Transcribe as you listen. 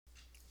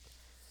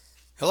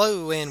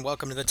Hello and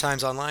welcome to the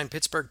Timesonline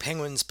Pittsburgh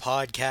Penguins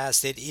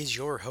podcast. It is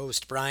your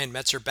host, Brian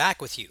Metzer,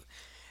 back with you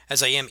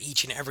as I am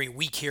each and every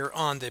week here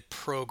on the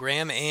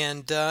program.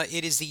 And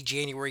it is the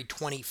January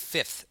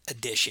 25th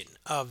edition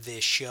of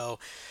this show.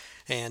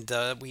 And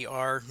we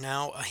are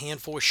now a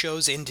handful of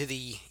shows into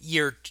the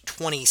year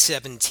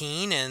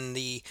 2017, and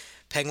the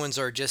Penguins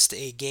are just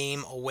a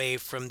game away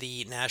from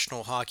the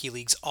National Hockey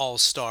League's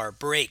All-Star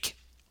break.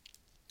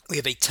 We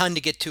have a ton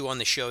to get to on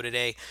the show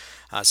today.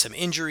 Some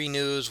injury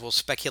news. We'll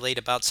speculate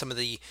about some of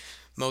the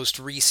most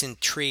recent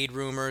trade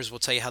rumors. We'll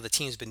tell you how the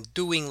team's been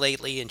doing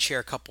lately and share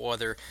a couple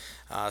other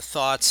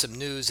thoughts, some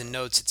news and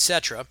notes,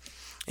 etc.,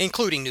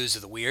 including news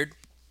of the weird.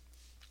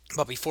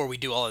 But before we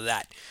do all of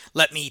that,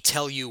 let me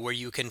tell you where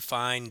you can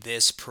find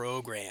this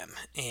program.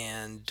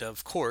 And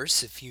of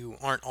course, if you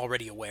aren't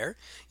already aware,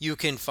 you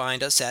can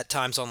find us at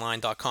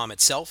timesonline.com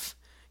itself.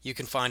 You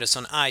can find us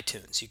on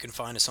iTunes, you can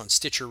find us on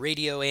Stitcher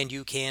Radio, and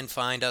you can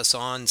find us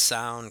on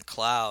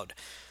SoundCloud.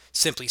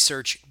 Simply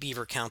search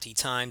Beaver County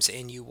Times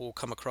and you will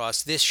come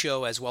across this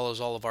show as well as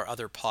all of our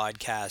other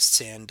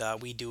podcasts. And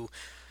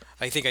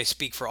I think I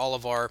speak for all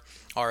of our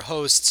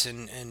hosts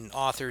and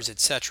authors,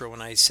 etc.,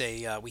 when I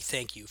say we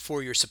thank you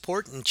for your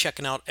support and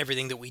checking out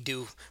everything that we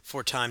do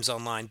for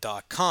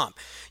timesonline.com.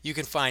 You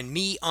can find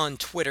me on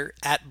Twitter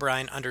at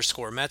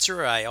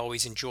Brian_Metzer. I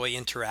always enjoy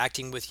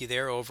interacting with you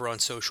there over on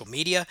social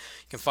media.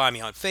 You can find me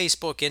on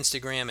Facebook,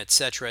 Instagram,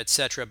 etc.,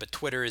 etc., but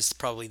Twitter is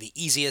probably the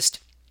easiest,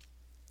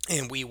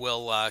 and we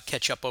will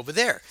catch up over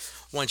there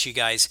once you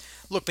guys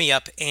look me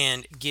up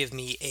and give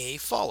me a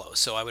follow.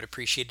 So I would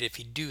appreciate it if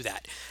you do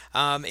that.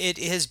 It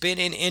has been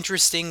an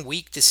interesting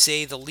week, to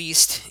say the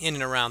least, in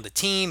and around the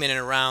team, in and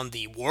around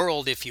the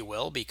world, if you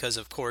will, because,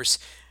 of course,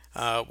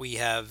 we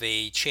have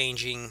a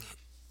changing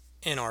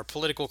in our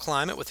political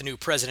climate with the new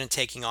president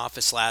taking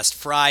office last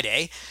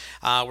Friday.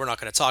 We're not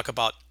going to talk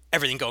about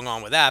everything going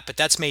on with that, but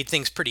that's made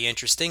things pretty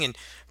interesting. And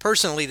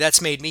personally,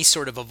 that's made me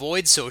sort of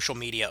avoid social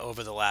media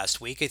over the last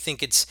week. I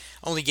think it's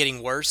only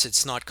getting worse.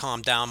 It's not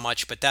calmed down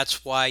much, but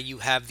that's why you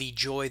have the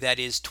joy that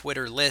is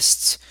Twitter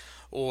lists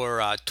or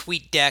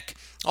TweetDeck,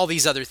 all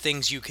these other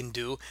things you can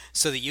do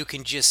so that you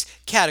can just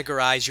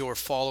categorize your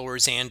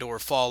followers and or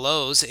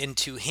follows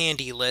into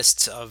handy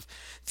lists of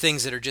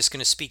things that are just going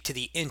to speak to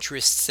the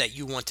interests that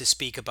you want to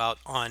speak about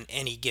on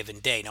any given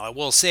day. Now, I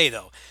will say,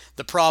 though,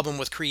 the problem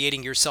with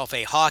creating yourself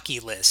a hockey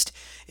list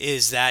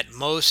is that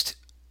most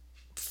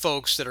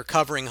folks that are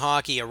covering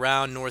hockey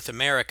around North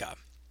America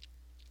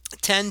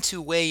tend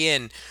to weigh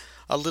in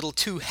a little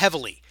too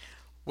heavily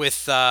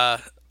with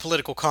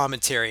political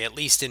commentary, at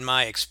least in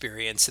my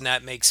experience, and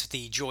that makes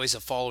the joys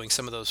of following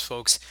some of those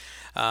folks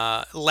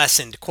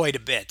lessened quite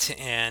a bit.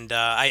 And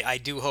I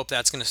do hope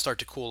that's going to start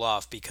to cool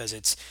off, because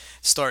it's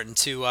starting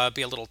to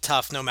be a little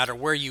tough. No matter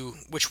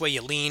which way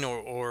you lean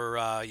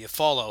or you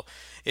follow,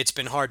 it's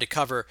been hard to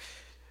cover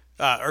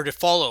or to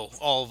follow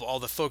all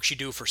the folks you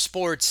do for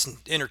sports,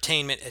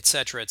 entertainment,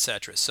 etc.,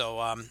 etc.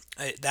 So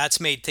that's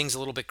made things a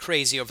little bit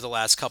crazy over the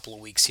last couple of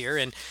weeks here.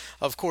 And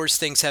of course,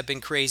 things have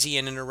been crazy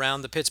in and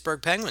around the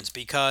Pittsburgh Penguins,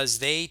 because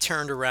they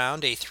turned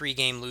around a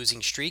 3-game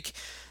losing streak,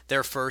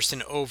 their first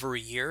in over a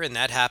year, and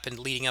that happened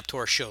leading up to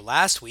our show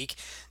last week.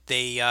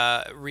 They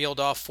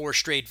reeled off 4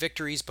 straight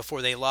victories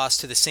before they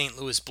lost to the St.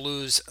 Louis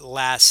Blues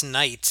last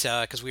night,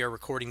 because we are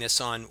recording this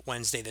on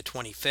Wednesday the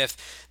 25th.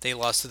 They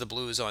lost to the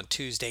Blues on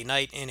Tuesday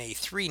night in a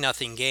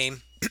 3-0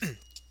 game.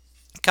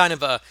 Kind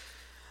of a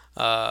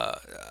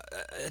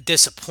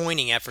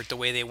disappointing effort, the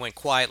way they went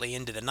quietly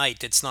into the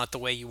night. It's not the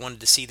way you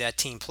wanted to see that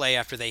team play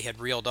after they had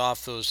reeled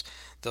off those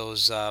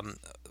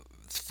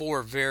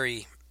 4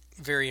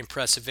 very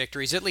impressive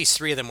victories. At least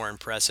 3 of them were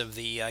impressive.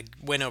 The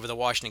win over the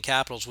Washington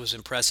Capitals was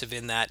impressive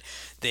in that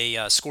they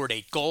scored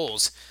 8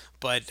 goals,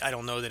 but I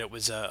don't know that it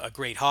was a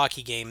great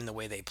hockey game in the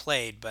way they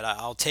played, but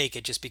I'll take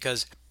it just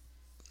because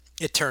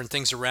it turned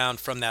things around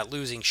from that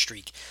losing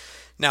streak.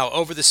 Now,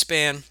 over the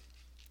span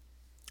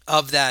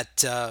of that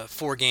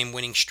 4-game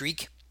winning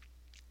streak,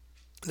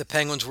 the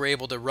Penguins were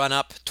able to run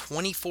up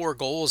 24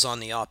 goals on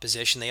the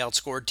opposition. They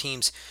outscored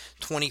teams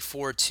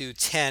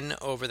 24-10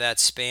 over that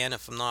span,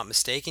 if I'm not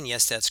mistaken.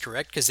 Yes, that's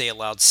correct, because they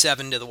allowed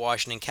 7 to the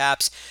Washington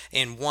Caps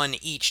and 1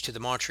 each to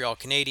the Montreal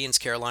Canadiens,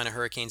 Carolina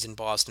Hurricanes, and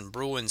Boston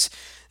Bruins.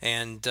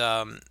 And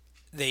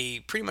they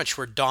pretty much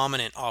were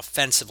dominant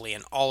offensively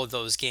in all of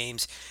those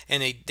games,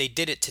 and they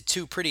did it to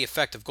 2 pretty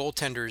effective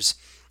goaltenders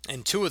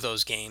in 2 of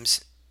those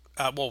games.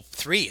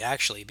 3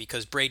 actually,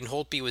 because Braden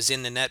Holtby was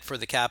in the net for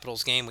the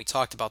Capitals game. We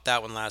talked about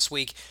that one last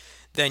week.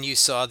 Then you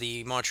saw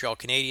the Montreal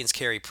Canadiens,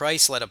 Carey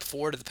Price, let up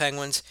 4 to the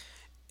Penguins,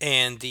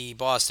 and the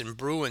Boston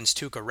Bruins,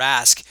 Tuukka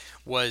Rask,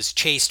 was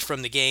chased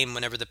from the game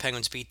whenever the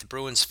Penguins beat the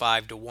Bruins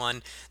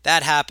 5-1.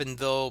 That happened,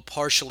 though,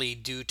 partially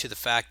due to the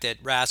fact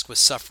that Rask was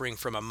suffering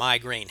from a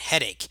migraine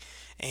headache,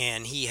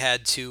 and he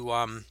had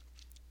to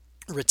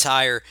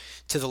retire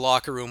to the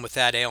locker room with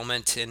that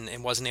ailment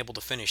and wasn't able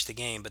to finish the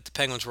game. But the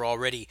Penguins were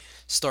already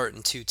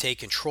starting to take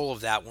control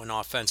of that one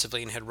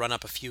offensively and had run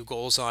up a few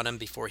goals on him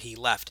before he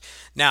left.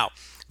 Now,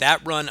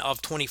 that run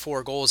of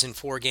 24 goals in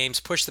 4 games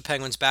pushed the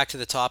Penguins back to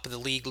the top of the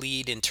league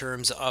lead in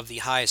terms of the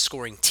highest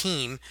scoring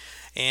team.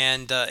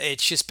 And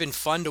it's just been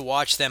fun to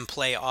watch them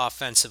play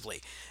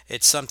offensively.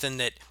 It's something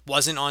that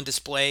wasn't on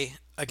display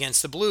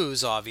against the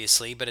Blues,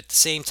 obviously, but at the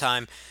same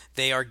time,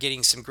 they are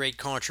getting some great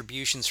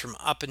contributions from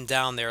up and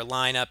down their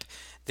lineup.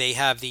 They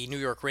have the New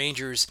York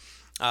Rangers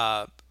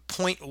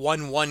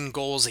 0.11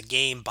 goals a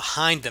game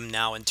behind them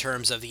now in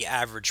terms of the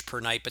average per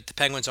night, but the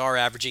Penguins are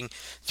averaging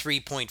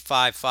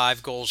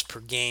 3.55 goals per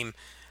game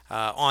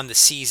on the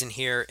season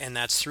here, and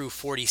that's through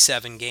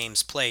 47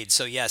 games played.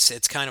 So, yes,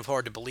 it's kind of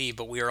hard to believe,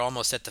 but we are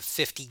almost at the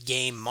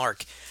 50-game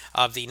mark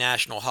of the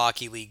National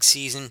Hockey League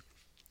season.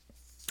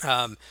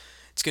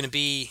 It's going to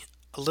be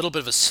a little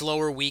bit of a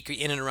slower week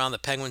in and around the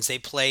Penguins. They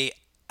play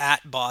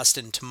at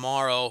Boston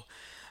tomorrow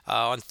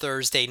on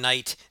Thursday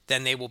night.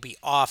 Then they will be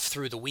off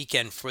through the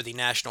weekend for the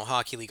National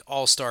Hockey League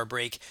All-Star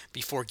break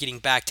before getting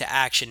back to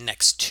action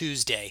next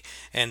Tuesday.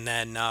 And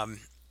then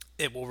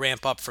it will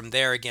ramp up from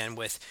there again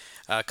with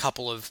a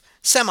couple of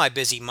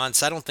semi-busy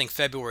months. I don't think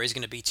February is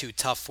going to be too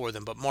tough for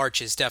them, but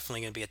March is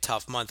definitely going to be a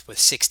tough month with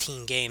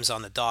 16 games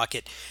on the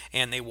docket,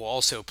 and they will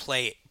also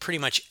play pretty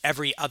much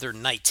every other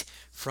night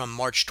from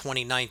March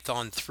 29th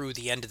on through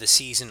the end of the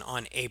season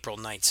on April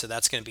 9th. So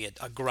that's going to be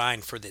a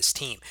grind for this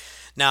team.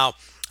 Now,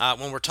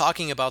 when we're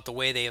talking about the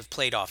way they have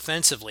played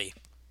offensively,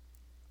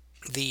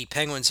 the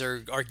Penguins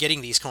are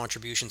getting these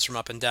contributions from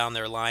up and down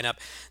their lineup.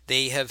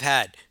 They have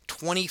had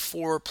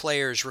 24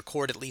 players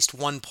record at least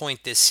 1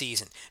 point this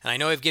season. And I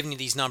know I've given you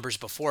these numbers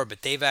before,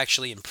 but they've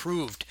actually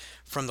improved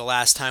from the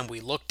last time we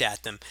looked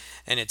at them.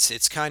 And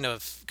it's kind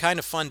of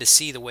fun to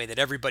see the way that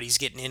everybody's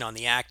getting in on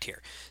the act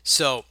here.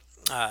 So,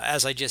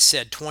 as I just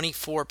said,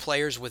 24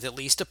 players with at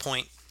least a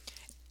point,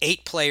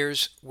 8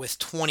 players with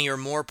 20 or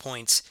more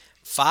points,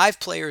 5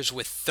 players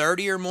with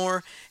 30 or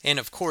more, and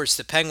of course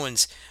the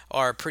Penguins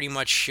are pretty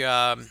much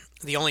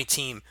the only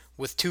team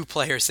with 2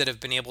 players that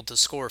have been able to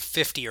score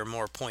 50 or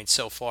more points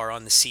so far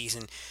on the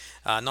season.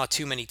 Not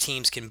too many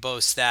teams can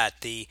boast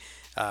that. The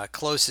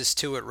closest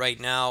to it right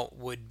now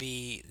would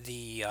be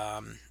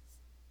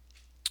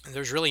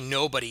there's really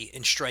nobody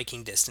in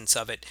striking distance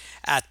of it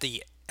at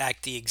the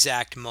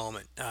exact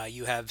moment.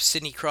 You have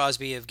Sidney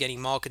Crosby, Evgeny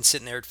Malkin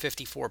sitting there at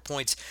 54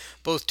 points,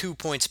 both 2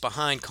 points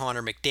behind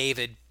Connor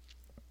McDavid.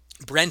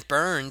 Brent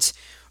Burns,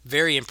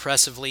 very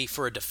impressively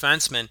for a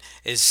defenseman,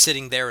 is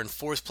sitting there in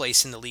 4th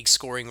place in the league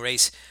scoring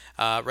race,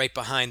 right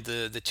behind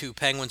the 2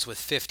 Penguins with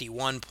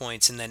 51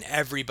 points, and then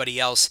everybody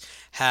else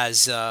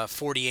has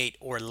 48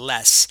 or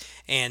less,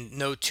 and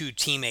no 2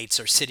 teammates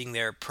are sitting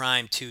there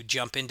primed to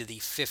jump into the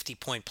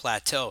 50-point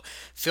plateau.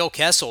 Phil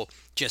Kessel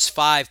just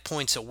 5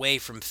 points away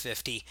from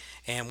 50,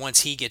 and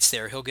once he gets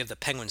there, he'll give the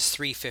Penguins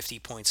 3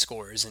 50-point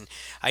scores. And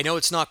I know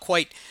it's not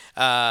quite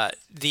the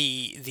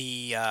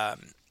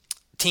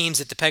teams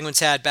that the Penguins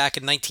had back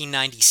in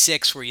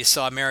 1996, where you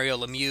saw Mario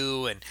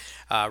Lemieux and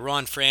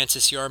Ron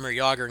Francis, Jaromir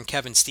Jagr, and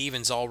Kevin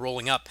Stevens all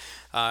rolling up,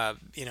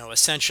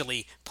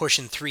 essentially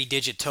pushing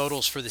 3-digit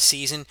totals for the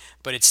season,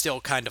 but it's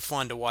still kind of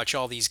fun to watch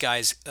all these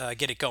guys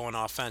get it going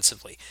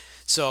offensively.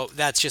 So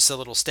that's just a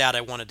little stat I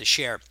wanted to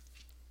share.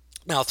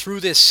 Now, through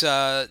this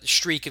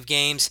streak of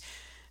games,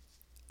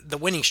 the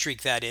winning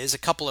streak that is, a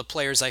couple of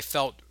players I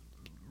felt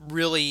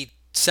really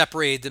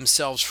separated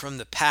themselves from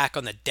the pack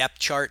on the depth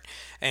chart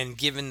and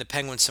given the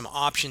Penguins some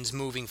options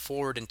moving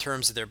forward in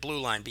terms of their blue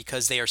line,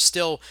 because they are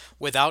still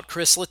without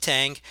Chris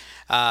Letang.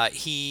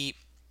 He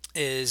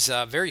is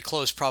very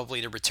close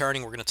probably to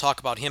returning. We're going to talk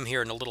about him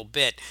here in a little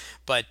bit,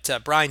 but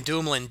Brian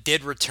Dumoulin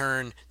did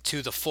return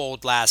to the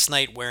fold last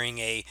night wearing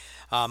a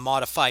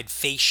modified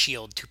face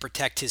shield to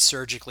protect his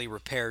surgically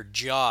repaired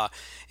jaw,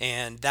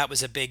 and that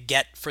was a big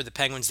get for the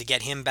Penguins to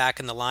get him back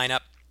in the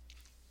lineup,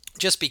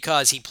 just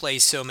because he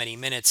plays so many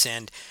minutes.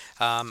 And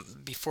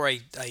before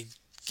I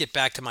get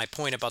back to my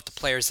point about the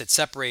players that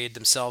separated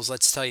themselves,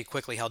 let's tell you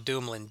quickly how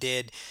Dumoulin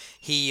did.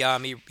 He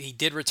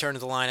did return to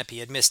the lineup. He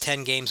had missed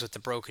 10 games with the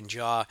broken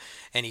jaw,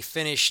 and he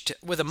finished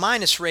with a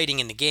minus rating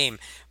in the game.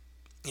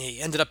 He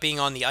ended up being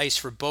on the ice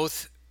for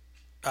both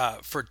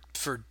for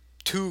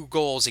 2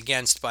 goals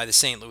against by the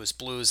St. Louis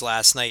Blues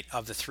last night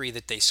of the 3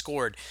 that they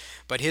scored.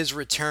 But his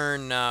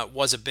return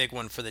was a big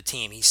one for the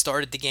team. He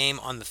started the game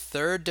on the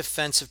 3rd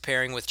defensive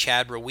pairing with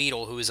Chad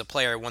Ruhwedel, who is a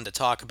player I wanted to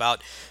talk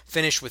about.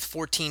 Finished with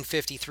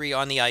 14:53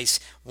 on the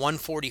ice,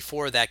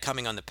 144 of that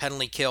coming on the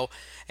penalty kill.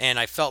 And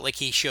I felt like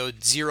he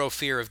showed zero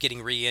fear of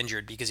getting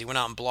re-injured because he went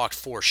out and blocked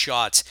 4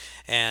 shots.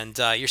 And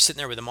you're sitting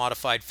there with a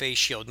modified face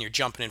shield and you're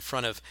jumping in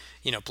front of,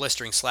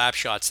 blistering slap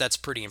shots. That's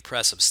pretty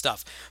impressive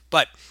stuff.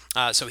 But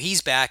so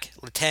he's back.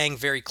 Letang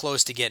very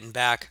close to getting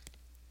back.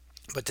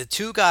 But the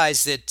 2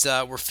 guys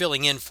that were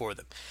filling in for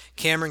them,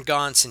 Cameron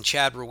Gaunce and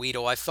Chad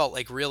Ruhwedel, I felt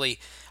like really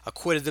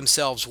acquitted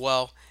themselves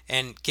well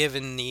and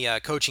given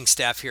the coaching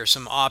staff here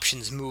some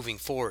options moving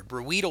forward.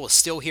 Ruedel is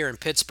still here in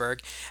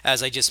Pittsburgh,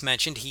 as I just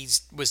mentioned. He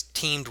was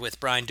teamed with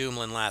Brian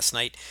Dumoulin last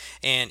night,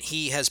 and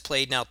he has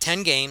played now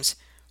 10 games,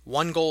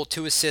 1 goal,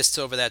 2 assists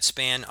over that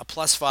span, a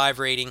 +5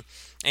 rating,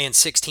 and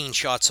 16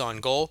 shots on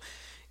goal.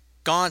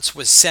 Gauntz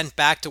was sent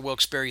back to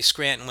Wilkes-Barre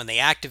Scranton when they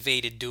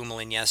activated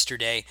Dumoulin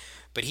yesterday,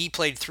 but he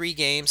played 3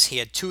 games. He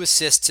had 2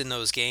 assists in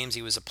those games.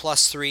 He was a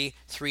 +3,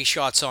 3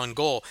 shots on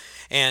goal.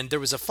 And there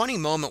was a funny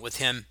moment with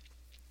him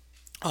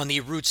on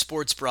the Root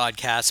Sports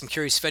broadcast. I'm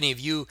curious if any of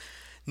you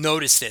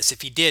noticed this.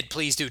 If you did,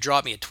 please do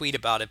drop me a tweet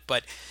about it.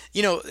 But,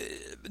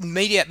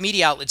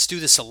 media outlets do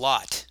this a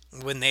lot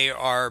when they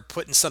are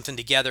putting something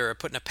together or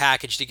putting a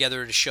package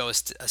together to show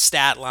a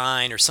stat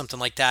line or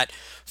something like that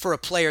for a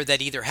player that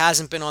either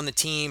hasn't been on the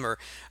team or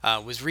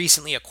was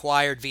recently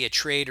acquired via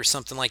trade or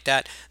something like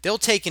that. They'll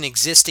take an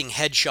existing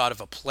headshot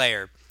of a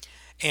player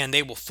and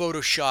they will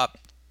Photoshop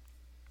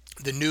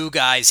the new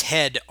guy's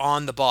head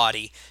on the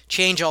body,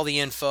 change all the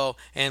info,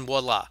 and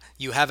voila,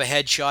 you have a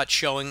headshot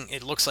showing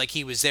it looks like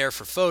he was there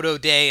for photo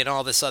day and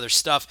all this other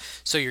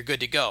stuff, so you're good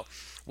to go.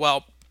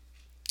 Well,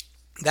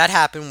 that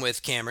happened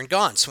with Cameron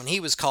Gauntz when he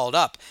was called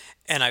up.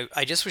 And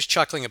I just was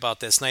chuckling about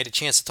this, and I had a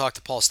chance to talk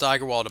to Paul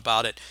Steigerwald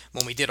about it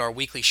when we did our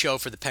weekly show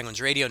for the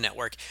Penguins Radio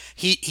Network.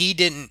 He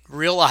didn't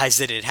realize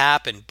that it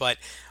happened, but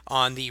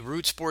on the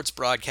Root Sports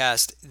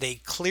broadcast, they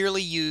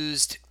clearly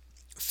used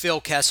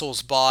Phil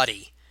Kessel's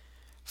body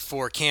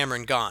for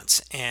Cameron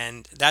Gauntz.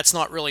 And that's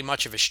not really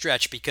much of a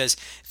stretch, because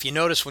if you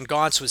notice when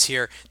Gauntz was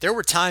here, there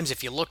were times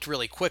if you looked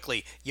really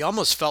quickly, you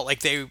almost felt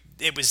like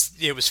it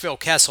was Phil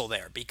Kessel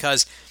there,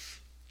 because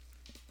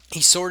he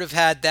sort of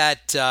had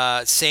that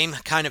same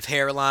kind of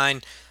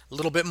hairline, a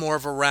little bit more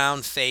of a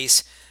round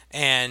face,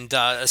 and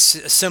a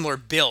similar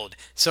build.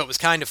 So it was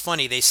kind of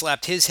funny. They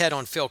slapped his head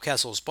on Phil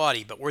Kessel's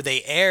body, but where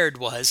they erred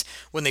was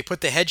when they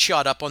put the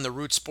headshot up on the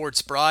Root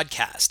Sports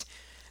broadcast.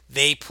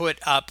 They put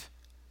up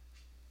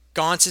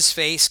Gauntz's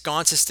face,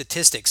 Gauntz's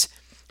statistics,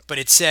 but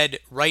it said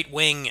right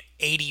wing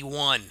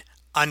 81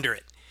 under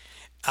it.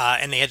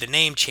 And they had the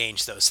name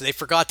changed, though. So they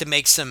forgot to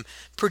make some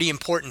pretty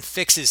important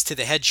fixes to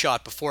the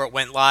headshot before it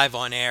went live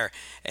on air.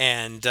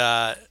 And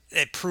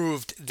it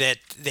proved that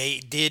they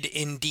did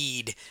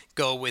indeed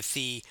go with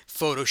the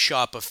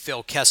Photoshop of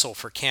Phil Kessel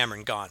for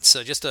Cameron Gauntz.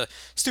 So just a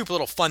stupid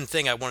little fun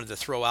thing I wanted to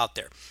throw out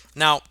there.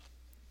 Now,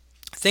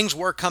 things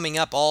were coming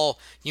up all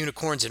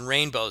unicorns and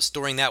rainbows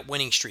during that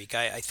winning streak.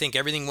 I think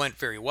everything went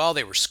very well.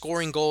 They were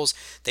scoring goals.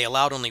 They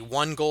allowed only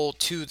 1 goal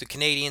to the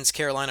Canadiens,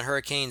 Carolina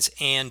Hurricanes,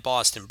 and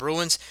Boston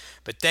Bruins.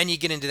 But then you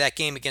get into that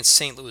game against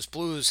St. Louis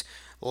Blues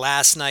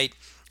last night,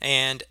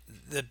 and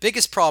the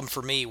biggest problem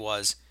for me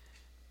was,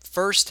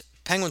 first,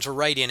 Penguins were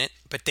right in it,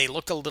 but they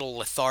looked a little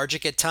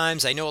lethargic at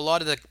times. I know a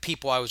lot of the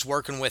people I was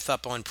working with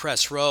up on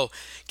Press Row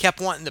kept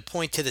wanting to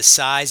point to the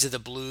size of the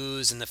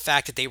Blues and the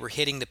fact that they were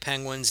hitting the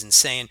Penguins and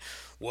saying,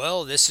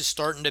 well, this is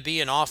starting to be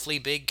an awfully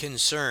big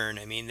concern.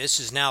 I mean, this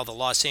is now the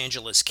Los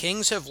Angeles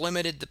Kings have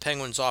limited the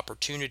Penguins'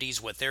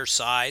 opportunities with their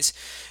size,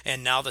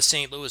 and now the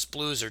St. Louis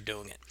Blues are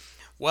doing it.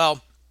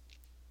 Well,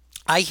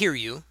 I hear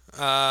you.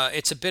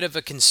 It's a bit of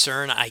a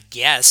concern, I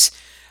guess.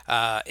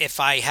 If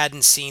I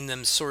hadn't seen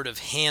them sort of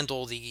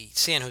handle the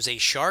San Jose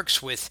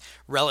Sharks with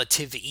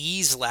relative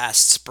ease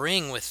last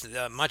spring with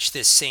much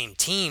this same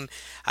team,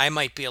 I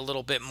might be a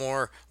little bit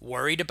more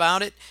worried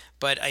about it.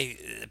 But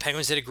the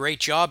Penguins did a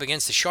great job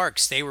against the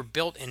Sharks. They were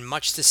built in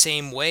much the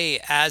same way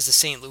as the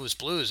St. Louis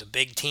Blues, a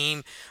big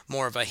team,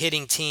 more of a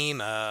hitting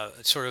team,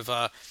 sort of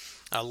a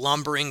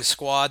lumbering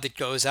squad that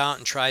goes out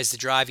and tries to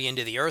drive you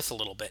into the earth a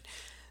little bit.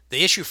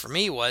 The issue for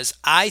me was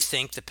I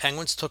think the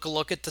Penguins took a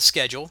look at the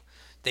schedule.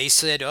 They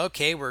said,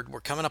 okay, we're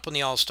coming up on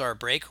the All-Star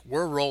break.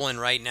 We're rolling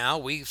right now.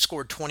 We've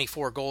scored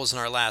 24 goals in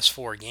our last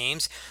 4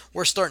 games.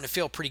 We're starting to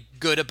feel pretty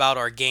good about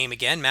our game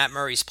again. Matt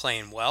Murray's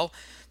playing well.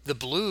 The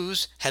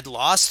Blues had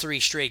lost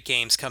 3 straight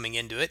games coming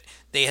into it.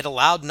 They had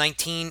allowed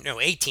 18.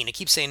 I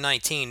keep saying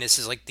 19. This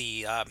is like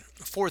the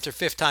 4th or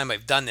 5th time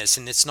I've done this,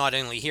 and it's not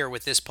only here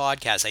with this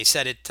podcast. I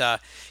said it,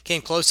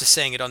 came close to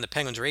saying it on the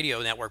Penguins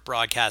Radio Network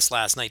broadcast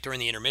last night during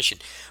the intermission.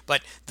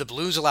 But the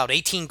Blues allowed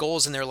 18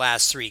 goals in their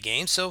last 3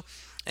 games,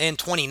 and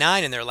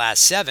 29 in their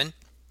last 7.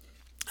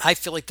 I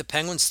feel like the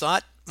Penguins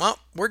thought, well,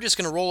 we're just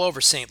going to roll over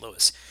St.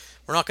 Louis.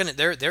 We're not going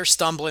to. They're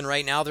stumbling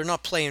right now. They're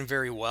not playing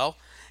very well.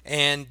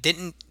 And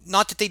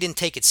not that they didn't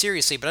take it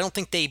seriously, but I don't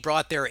think they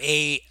brought their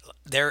A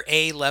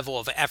level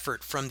of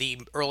effort from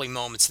the early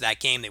moments of that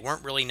game. They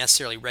weren't really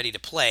necessarily ready to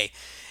play,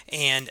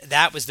 and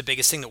that was the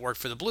biggest thing that worked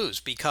for the Blues,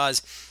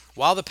 because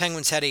while the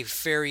Penguins had a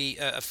fairly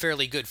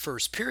good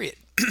first period,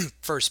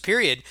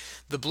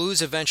 the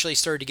Blues eventually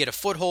started to get a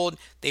foothold.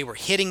 They were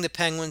hitting the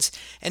Penguins,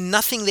 and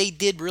nothing they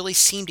did really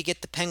seemed to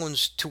get the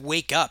Penguins to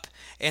wake up,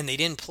 and they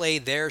didn't play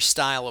their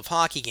style of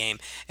hockey game.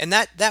 And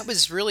that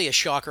was really a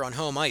shocker on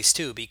home ice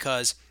too,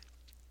 because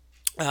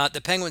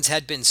the Penguins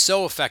had been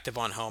so effective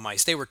on home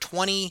ice. They were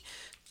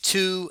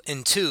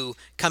 22-2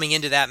 coming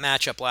into that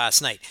matchup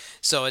last night.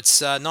 So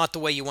it's not the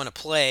way you want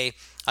to play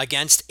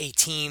against a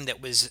team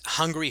that was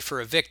hungry for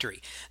a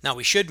victory. Now,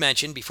 we should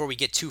mention, before we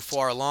get too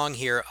far along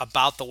here,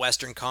 about the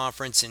Western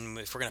Conference, and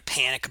if we're going to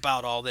panic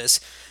about all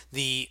this,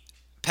 the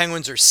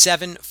Penguins are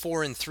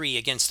 7-4-3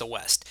 against the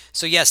West.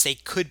 So yes, they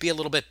could be a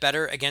little bit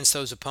better against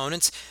those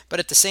opponents, but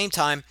at the same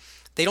time,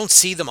 they don't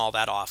see them all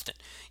that often.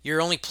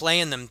 You're only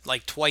playing them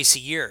like twice a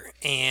year,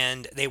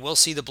 and they will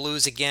see the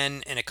Blues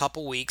again in a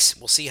couple weeks.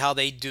 We'll see how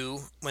they do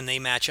when they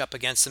match up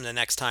against them the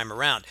next time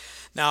around.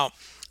 Now,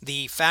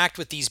 the fact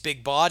with these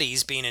big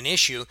bodies being an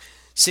issue,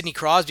 Sidney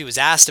Crosby was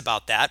asked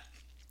about that,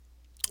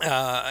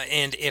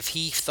 and if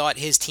he thought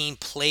his team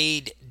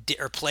played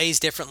or plays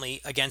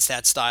differently against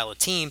that style of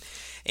team.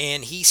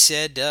 And he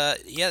said,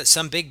 yeah,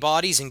 some big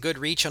bodies and good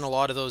reach on a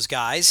lot of those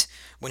guys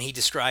when he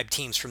described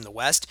teams from the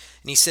West.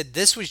 And he said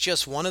this was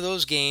just one of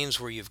those games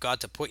where you've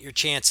got to put your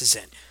chances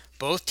in.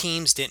 Both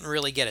teams didn't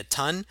really get a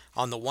ton.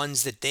 On the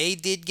ones that they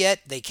did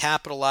get, they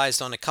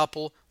capitalized on a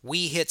couple.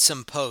 We hit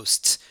some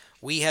posts.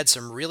 We had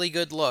some really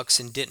good looks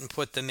and didn't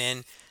put them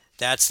in.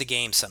 That's the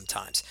game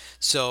sometimes.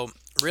 So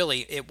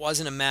really, it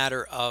wasn't a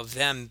matter of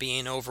them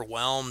being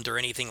overwhelmed or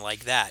anything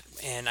like that.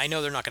 And I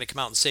know they're not going to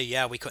come out and say,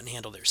 yeah, we couldn't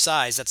handle their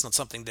size. That's not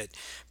something that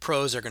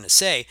pros are going to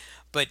say.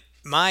 But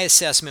my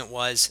assessment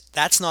was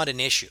that's not an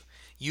issue.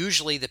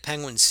 Usually the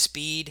Penguins'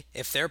 speed,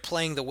 if they're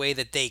playing the way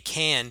that they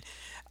can,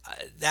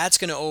 that's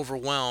going to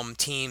overwhelm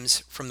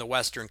teams from the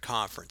Western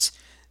Conference.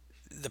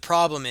 The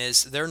problem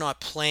is they're not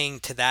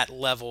playing to that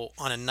level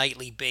on a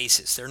nightly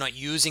basis. They're not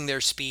using their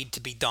speed to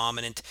be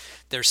dominant.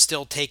 They're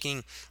still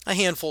taking a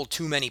handful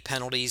too many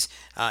penalties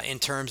in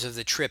terms of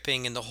the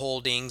tripping and the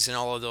holdings and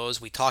all of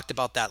those. We talked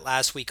about that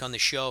last week on the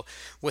show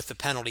with the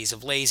penalties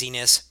of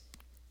laziness,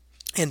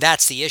 and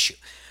that's the issue.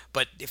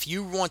 But if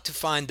you want to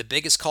find the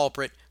biggest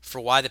culprit for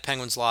why the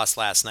Penguins lost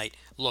last night,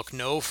 look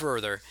no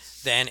further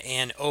than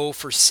an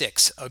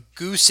 0-for-6, a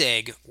goose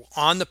egg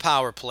on the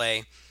power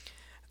play.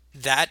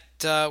 That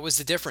was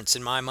the difference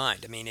in my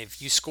mind. I mean, if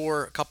you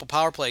score a couple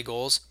power play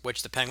goals,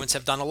 which the Penguins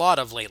have done a lot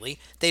of lately,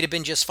 they'd have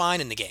been just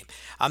fine in the game.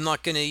 I'm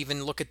not going to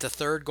even look at the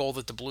third goal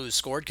that the Blues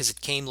scored because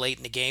it came late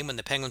in the game when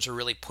the Penguins were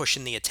really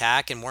pushing the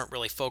attack and weren't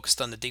really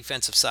focused on the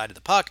defensive side of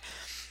the puck.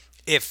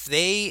 If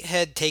they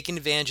had taken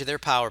advantage of their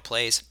power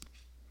plays,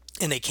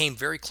 and they came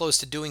very close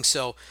to doing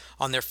so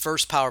on their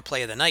first power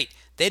play of the night,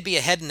 they'd be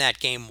ahead in that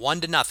game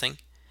 1-0.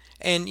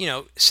 And,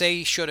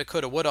 say shoulda,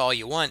 coulda, woulda all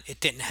you want. It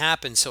didn't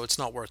happen, so it's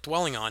not worth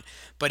dwelling on.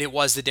 But it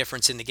was the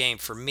difference in the game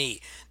for me.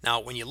 Now,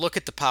 when you look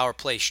at the power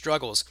play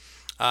struggles,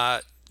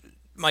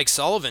 Mike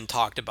Sullivan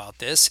talked about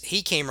this.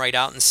 He came right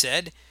out and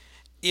said,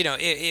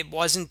 it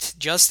wasn't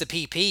just the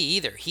PP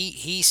either.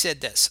 He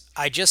said this,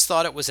 I just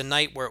thought it was a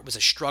night where it was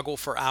a struggle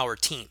for our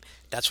team.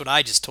 That's what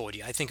I just told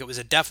you. I think it was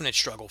a definite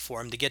struggle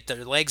for them to get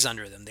their legs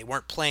under them. They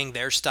weren't playing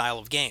their style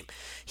of game.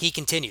 He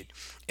continued,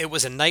 it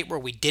was a night where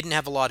we didn't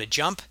have a lot of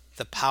jump.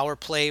 The power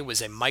play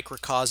was a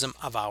microcosm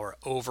of our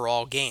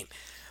overall game.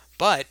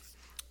 But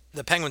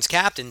the Penguins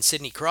captain,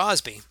 Sidney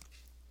Crosby,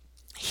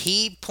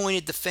 he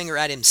pointed the finger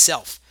at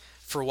himself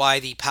for why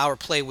the power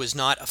play was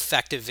not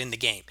effective in the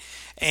game.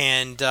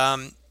 And,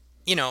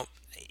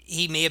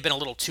 he may have been a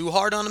little too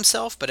hard on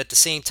himself, but at the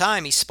same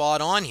time, he's spot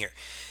on here.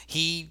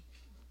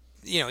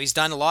 He's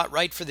done a lot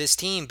right for this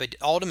team, but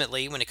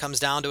ultimately, when it comes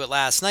down to it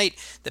last night,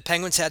 the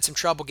Penguins had some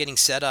trouble getting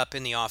set up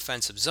in the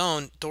offensive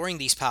zone during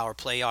these power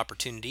play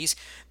opportunities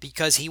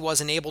because he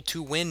wasn't able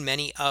to win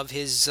many of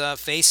his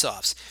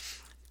face-offs.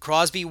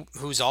 Crosby,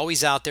 who's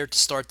always out there to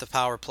start the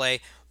power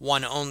play,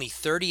 won only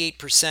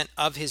 38%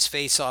 of his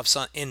face-offs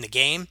in the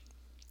game,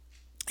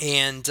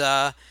 and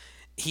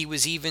it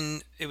was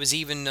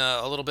even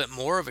a little bit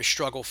more of a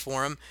struggle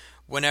for him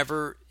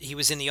whenever he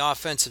was in the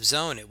offensive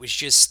zone. It was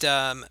just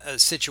a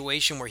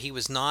situation where he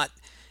was not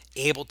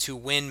able to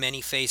win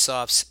many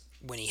faceoffs.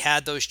 When he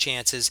had those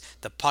chances,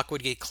 the puck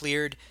would get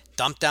cleared,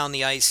 dumped down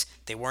the ice.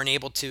 They weren't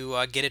able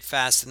to get it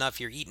fast enough.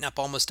 You're eating up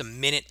almost a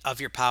minute of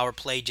your power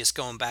play just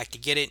going back to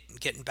get it,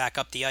 getting back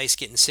up the ice,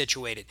 getting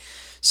situated.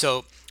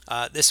 So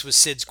this was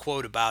Sid's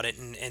quote about it,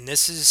 and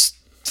this is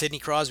Sidney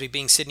Crosby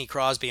being Sidney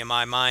Crosby in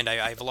my mind.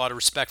 I have a lot of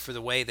respect for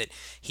the way that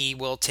he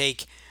will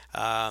take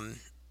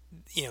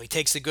he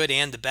takes the good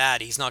and the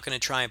bad. He's not going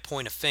to try and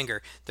point a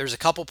finger. There's a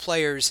couple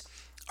players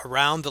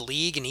around the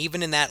league and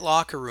even in that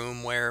locker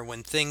room where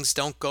when things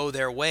don't go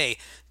their way,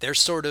 they're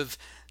sort of,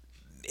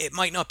 it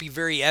might not be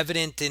very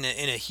evident in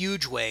a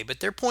huge way, but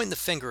they're pointing the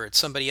finger at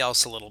somebody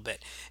else a little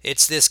bit.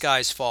 It's this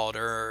guy's fault,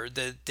 or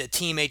the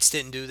teammates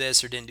didn't do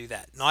this or didn't do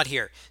that. Not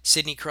here.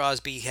 Sidney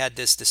Crosby had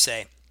this to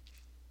say.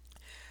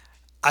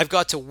 I've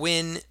got to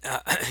win,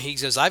 he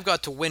says, I've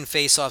got to win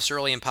faceoffs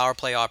early in power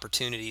play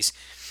opportunities.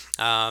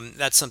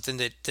 That's something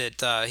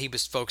that he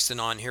was focusing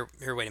on. Here,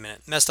 wait a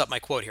minute. Messed up my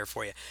quote here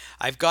for you.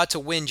 I've got to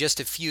win just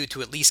a few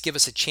to at least give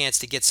us a chance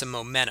to get some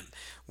momentum.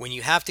 When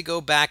you have to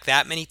go back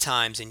that many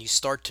times and you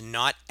start to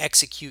not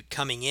execute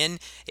coming in,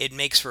 it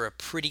makes for a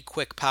pretty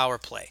quick power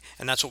play.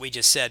 And that's what we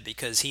just said,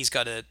 because he's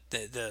got to,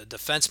 the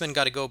defenseman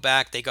got to go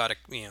back. They got to,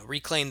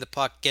 reclaim the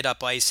puck, get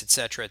up ice,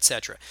 etc.,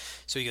 etc.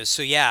 So he goes,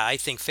 so yeah, I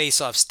think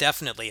faceoffs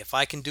definitely. If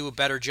I can do a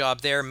better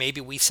job there, maybe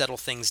we settle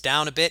things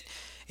down a bit.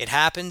 It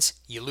happens.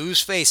 You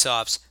lose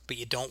faceoffs, but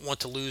you don't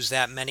want to lose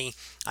that many.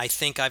 I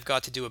think I've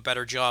got to do a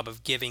better job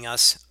of giving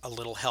us a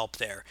little help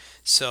there.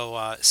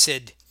 So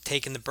Sid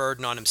taking the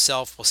burden on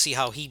himself. We'll see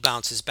how he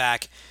bounces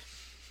back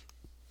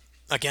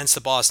against the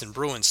Boston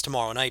Bruins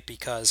tomorrow night,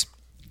 because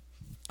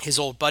his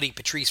old buddy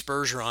Patrice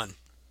Bergeron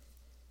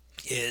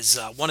is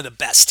one of the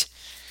best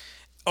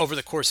over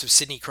the course of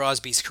Sidney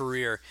Crosby's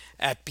career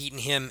at beating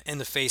him in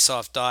the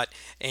faceoff dot.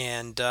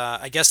 And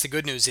I guess the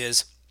good news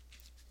is,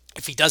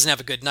 if he doesn't have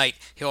a good night,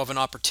 he'll have an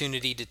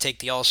opportunity to take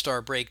the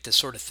All-Star break to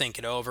sort of think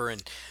it over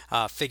and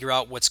figure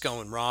out what's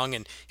going wrong.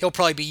 And he'll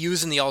probably be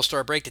using the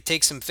All-Star break to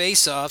take some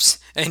face-offs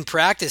and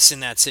practice in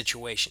that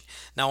situation.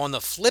 Now, on the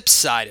flip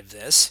side of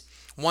this,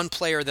 one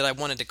player that I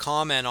wanted to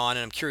comment on,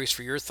 and I'm curious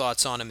for your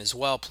thoughts on him as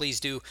well, please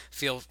do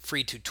feel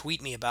free to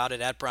tweet me about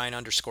it at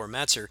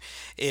Brian_Metzer,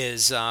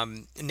 is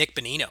Nick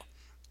Bonino.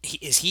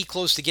 Is he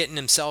close to getting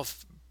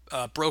himself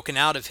broken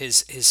out of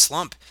his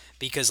slump?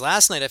 Because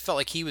last night I felt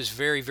like he was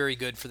very, very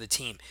good for the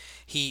team.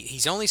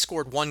 He's only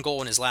scored one goal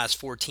in his last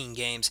 14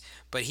 games,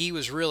 but he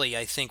was really,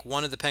 I think,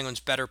 one of the Penguins'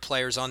 better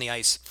players on the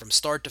ice from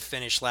start to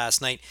finish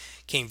last night.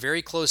 Came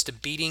very close to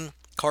beating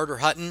Carter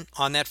Hutton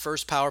on that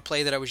first power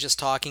play that I was just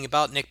talking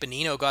about. Nick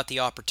Bonino got the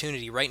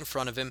opportunity right in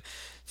front of him,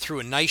 threw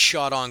a nice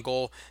shot on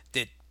goal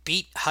that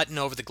beat Hutton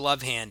over the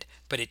glove hand,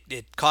 but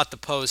it caught the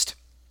post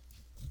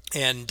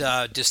and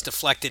just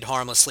deflected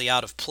harmlessly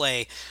out of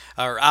play,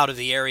 or out of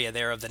the area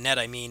there of the net,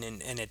 I mean,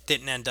 and it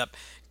didn't end up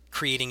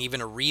creating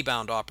even a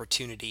rebound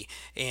opportunity.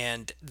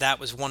 And that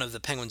was one of the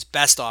Penguins'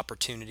 best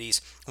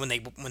opportunities when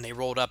they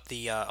rolled up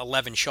the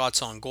 11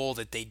 shots on goal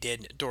that they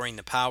did during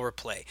the power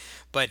play.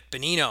 But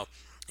Bonino,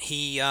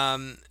 he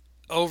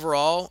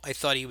overall, I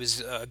thought he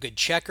was a good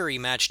checker. He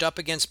matched up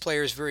against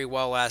players very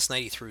well last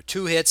night. He threw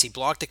 2 hits. He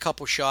blocked a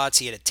couple shots.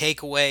 He had a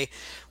takeaway.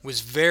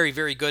 Was very,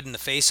 very good in the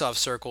faceoff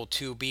circle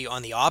to be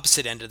on the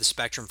opposite end of the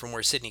spectrum from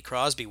where Sidney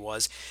Crosby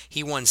was.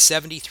 He won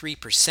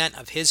 73%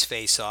 of his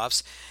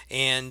faceoffs,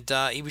 and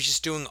he was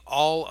just doing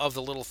all of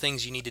the little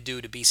things you need to do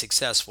to be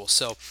successful.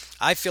 So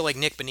I feel like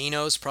Nick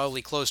Bonino is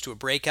probably close to a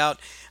breakout.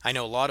 I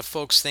know a lot of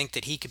folks think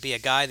that he could be a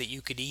guy that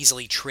you could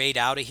easily trade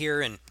out of here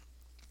and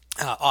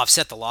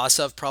offset the loss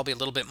of probably a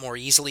little bit more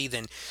easily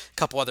than a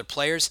couple other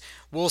players.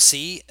 We'll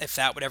see if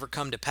that would ever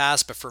come to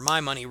pass, but for my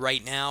money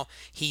right now,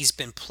 he's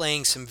been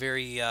playing some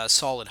very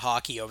solid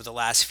hockey over the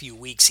last few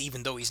weeks,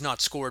 even though he's not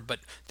scored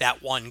but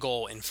that one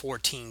goal in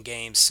 14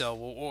 games. So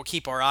we'll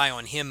keep our eye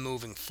on him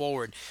moving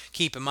forward.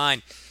 Keep in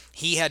mind,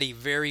 he had a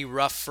very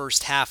rough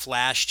first half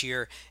last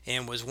year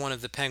and was one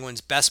of the Penguins'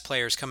 best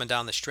players coming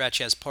down the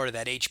stretch as part of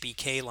that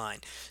HBK line.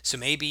 So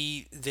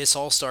maybe this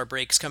All-Star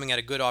break is coming at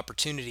a good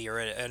opportunity, or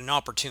at an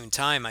opportune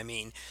time, I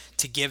mean,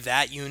 to give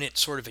that unit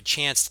sort of a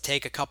chance to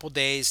take a couple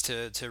days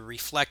to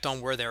reflect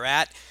on where they're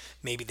at.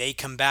 Maybe they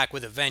come back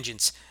with a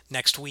vengeance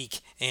next week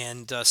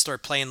and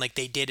start playing like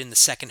they did in the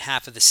second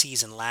half of the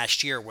season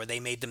last year, where they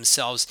made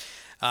themselves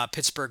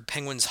Pittsburgh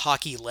Penguins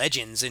hockey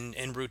legends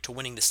en route to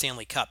winning the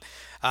Stanley Cup.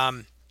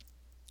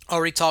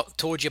 Already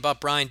told you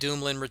about Brian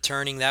Dumoulin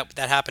returning. That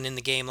happened in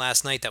the game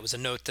last night. That was a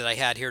note that I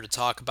had here to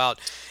talk about.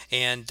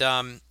 And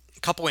a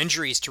couple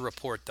injuries to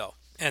report, though.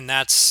 And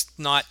that's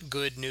not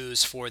good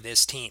news for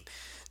this team.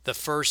 The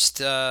first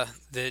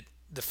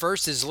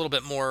is a little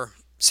bit more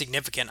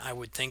significant, I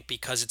would think,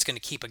 because it's going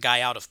to keep a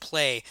guy out of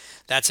play.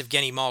 That's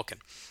Evgeny Malkin.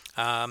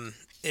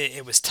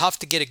 It was tough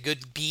to get a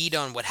good bead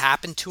on what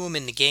happened to him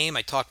in the game.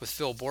 I talked with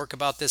Phil Bork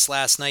about this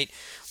last night.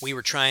 We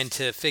were trying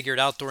to figure it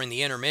out during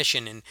the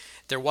intermission, and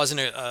there wasn't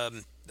a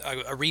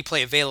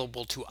replay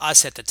available to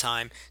us at the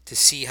time to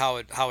see how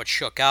it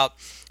shook out.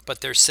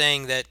 But they're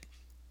saying that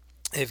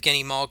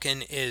Evgeny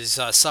Malkin is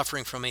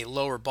suffering from a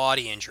lower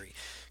body injury.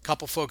 A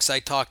couple folks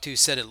I talked to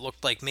said it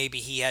looked like maybe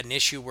he had an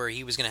issue where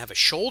he was going to have a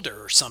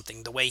shoulder or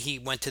something, the way he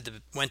went to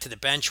the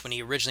bench when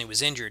he originally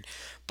was injured.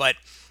 But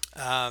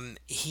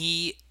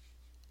he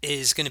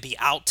is going to be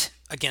out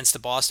against the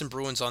Boston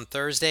Bruins on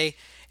Thursday,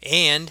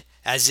 and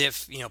as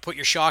if, put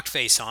your shock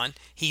face on,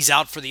 he's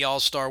out for the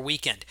All-Star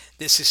weekend.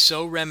 This is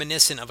so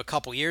reminiscent of a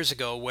couple years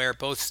ago where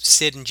both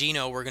Sid and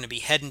Gino were going to be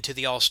heading to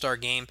the All-Star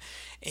game,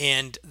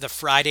 and the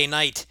Friday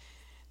night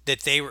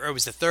that it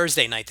was the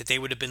Thursday night that they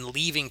would have been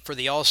leaving for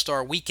the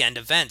All-Star weekend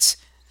events.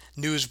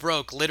 News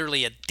broke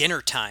literally at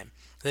dinner time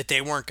that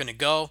they weren't going to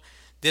go.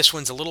 This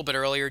one's a little bit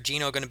earlier.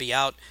 Gino going to be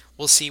out.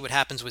 We'll see what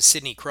happens with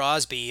Sidney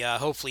Crosby.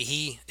 Hopefully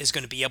he is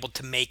going to be able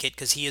to make it,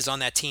 because he is on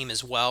that team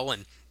as well.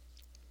 And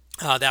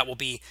that will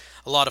be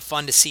a lot of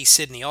fun to see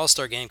Sid in the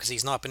All-Star game, because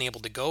he's not been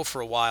able to go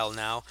for a while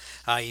now.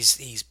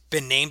 He's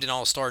been named an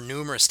All-Star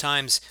numerous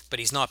times, but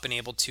he's not been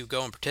able to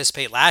go and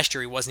participate. Last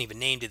year he wasn't even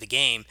named to the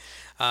game,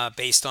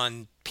 based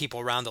on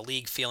people around the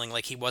league feeling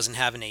like he wasn't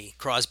having a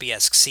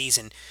Crosby-esque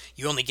season.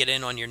 You only get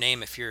in on your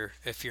name if your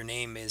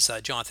name is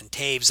Jonathan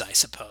Toews, I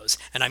suppose.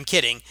 And I'm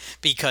kidding,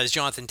 because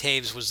Jonathan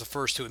Toews was the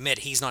first to admit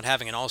he's not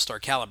having an All-Star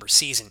caliber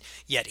season,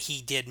 yet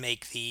he did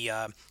make the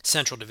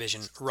Central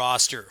Division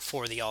roster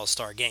for the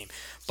All-Star game.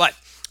 But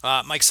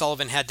Mike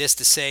Sullivan had this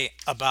to say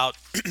about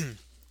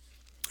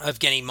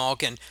Evgeny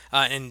Malkin.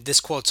 And this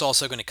quote's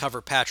also going to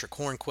cover Patrick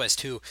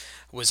Hornquist, who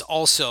was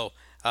also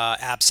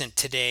absent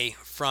today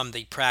from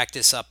the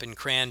practice up in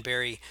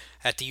Cranberry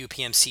at the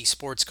UPMC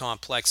Sports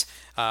Complex.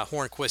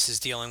 Hornquist is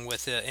dealing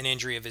with an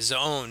injury of his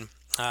own.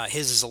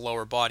 His is a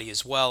lower body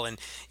as well, and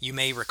you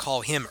may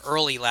recall him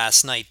early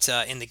last night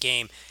in the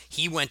game.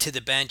 He went to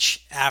the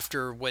bench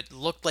after what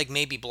looked like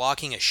maybe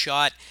blocking a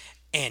shot,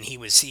 and he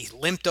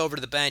limped over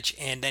to the bench,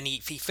 and then he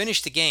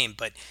finished the game,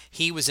 but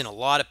he was in a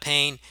lot of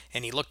pain,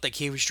 and he looked like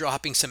he was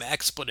dropping some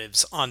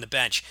expletives on the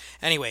bench.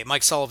 Anyway,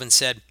 Mike Sullivan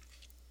said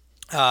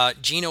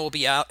Gino will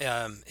be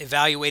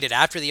evaluated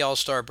after the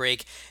All-Star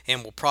break,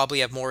 and we'll probably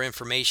have more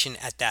information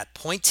at that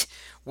point.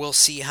 We'll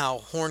see how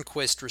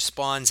Hornquist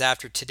responds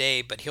after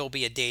today, but he'll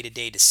be a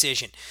day-to-day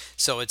decision.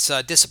 So it's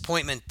a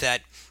disappointment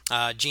that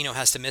Gino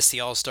has to miss the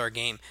All-Star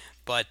game,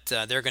 but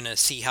they're going to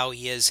see how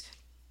he is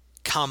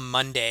come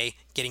Monday,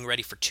 getting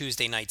ready for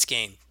Tuesday night's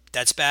game.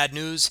 That's bad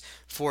news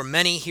for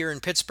many here in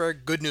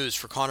Pittsburgh. Good news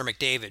for Connor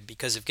McDavid,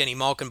 because Evgeny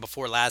Malkin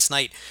before last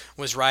night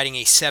was riding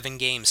a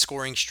 7-game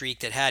scoring streak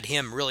that had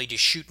him really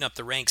just shooting up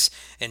the ranks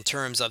in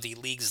terms of the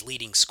league's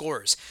leading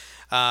scorers.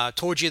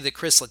 Told you that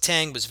Chris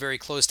Letang was very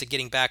close to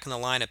getting back in the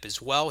lineup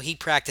as well. He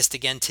practiced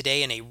again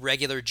today in a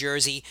regular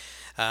jersey.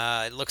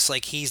 It looks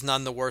like he's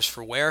none the worse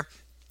for wear.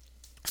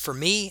 For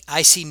me,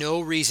 I see no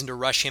reason to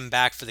rush him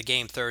back for the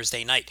game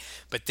Thursday night,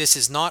 but this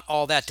is not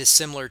all that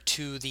dissimilar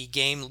to the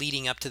game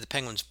leading up to the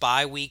Penguins'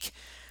 bye week,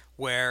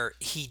 where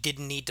he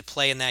didn't need to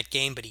play in that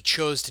game, but he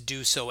chose to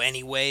do so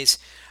anyways.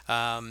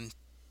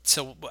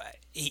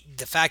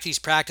 The fact that he's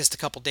practiced a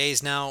couple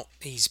days now,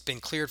 he's been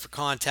cleared for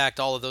contact,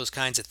 all of those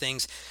kinds of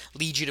things,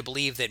 lead you to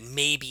believe that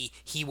maybe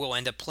he will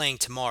end up playing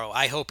tomorrow.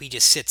 I hope he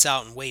just sits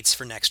out and waits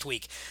for next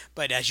week.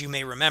 But as you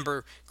may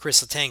remember,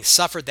 Chris Letang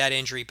suffered that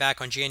injury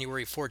back on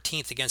January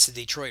 14th against the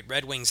Detroit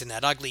Red Wings in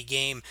that ugly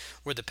game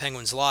where the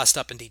Penguins lost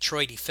up in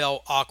Detroit. He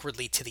fell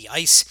awkwardly to the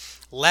ice,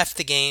 left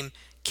the game,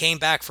 came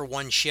back for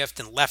one shift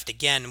and left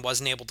again and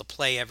wasn't able to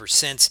play ever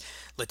since.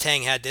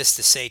 Letang had this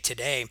to say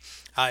today: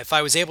 if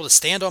I was able to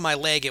stand on my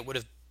leg, it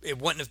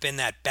wouldn't have been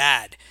that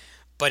bad,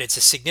 but it's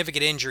a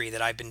significant injury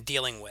that I've been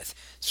dealing with.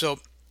 So,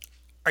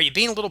 are you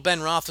being a little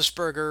Ben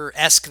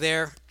Roethlisberger-esque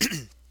there?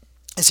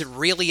 Is it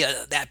really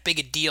that big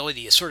a deal that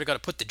you sort of got to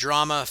put the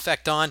drama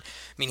effect on? I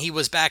mean, he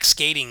was back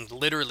skating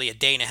literally a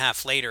day and a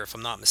half later, if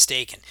I'm not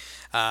mistaken.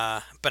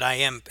 But I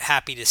am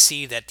happy to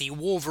see that the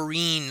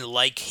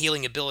Wolverine-like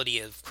healing ability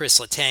of Chris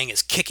Letang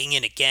is kicking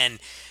in again,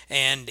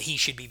 and he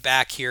should be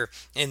back here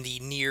in the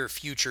near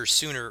future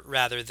sooner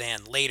rather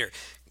than later.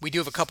 We do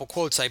have a couple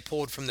quotes I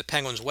pulled from the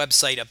Penguins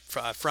website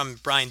from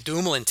Brian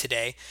Dumoulin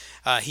today.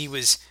 He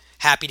was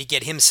happy to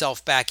get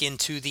himself back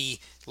into the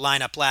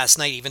lineup last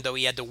night, even though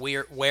he had to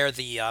wear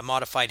the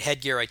modified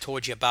headgear I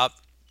told you about.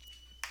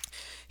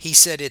 He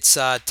said, it's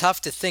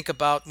tough to think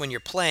about when you're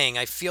playing.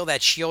 I feel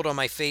that shield on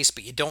my face,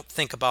 but you don't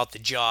think about the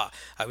jaw.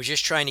 I was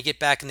just trying to get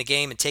back in the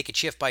game and take it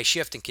shift by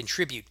shift and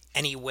contribute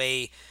any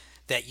way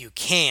that you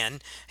can.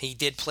 He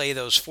did play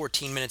those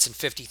 14 minutes and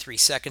 53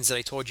 seconds that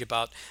I told you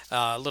about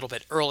a little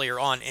bit earlier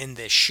on in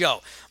this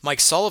show. Mike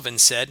Sullivan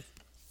said,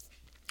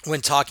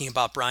 when talking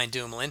about Brian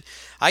Dumoulin,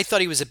 I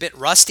thought he was a bit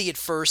rusty at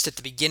first at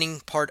the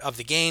beginning part of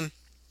the game,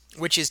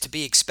 which is to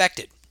be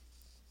expected.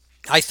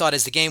 I thought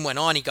as the game went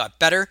on, he got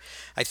better.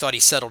 I thought he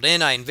settled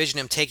in. I envisioned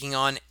him taking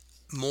on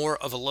more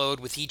of a load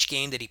with each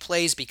game that he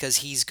plays because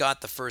he's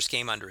got the first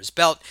game under his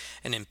belt,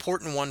 an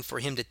important one for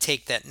him to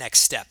take that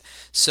next step.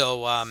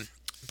 So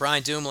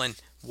Brian Dumoulin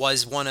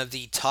was one of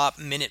the top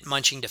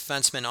minute-munching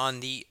defensemen on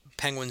the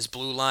Penguins'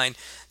 blue line.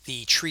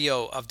 The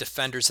trio of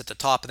defenders at the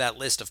top of that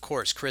list, of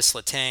course, Chris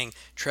Letang,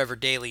 Trevor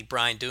Daley,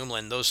 Brian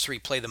Dumoulin. Those three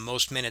play the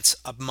most minutes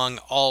among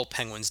all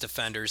Penguins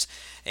defenders,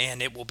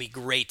 and it will be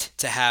great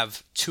to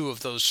have two of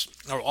those,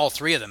 or all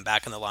three of them,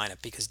 back in the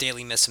lineup, because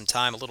Daley missed some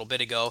time a little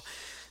bit ago.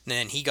 And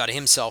then he got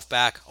himself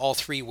back. All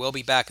three will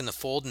be back in the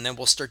fold, and then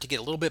we'll start to get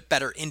a little bit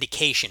better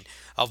indication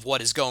of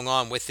what is going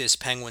on with this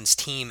Penguins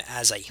team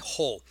as a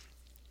whole.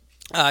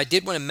 I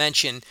did want to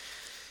mention,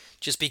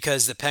 just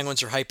because the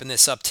Penguins are hyping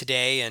this up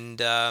today, and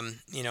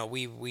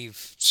we're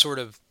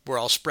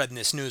all spreading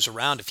this news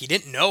around. If you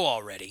didn't know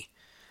already,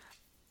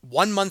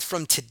 1 month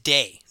from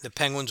today, the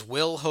Penguins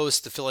will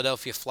host the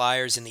Philadelphia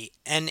Flyers in the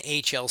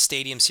NHL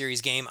Stadium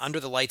Series game under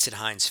the lights at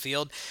Heinz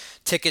Field.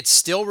 Tickets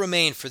still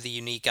remain for the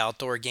unique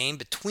outdoor game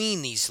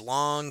between these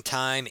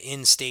long-time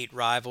in-state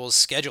rivals,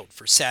 scheduled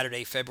for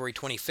Saturday, February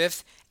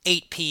 25th,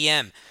 8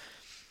 p.m.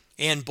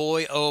 And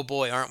boy, oh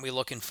boy, aren't we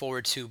looking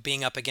forward to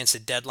being up against a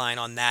deadline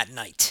on that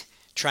night,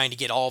 trying to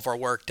get all of our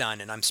work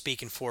done. And I'm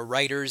speaking for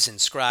writers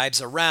and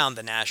scribes around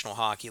the National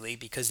Hockey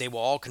League, because they will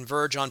all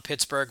converge on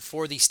Pittsburgh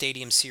for the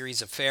Stadium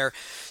Series affair.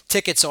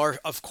 Tickets are,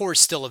 of course,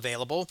 still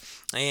available,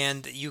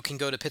 and you can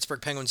go to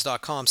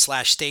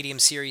pittsburghpenguins.com/Stadium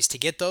Series to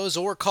get those,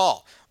 or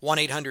call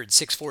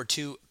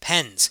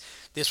 1-800-642-PENS.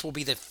 This will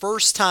be the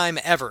first time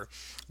ever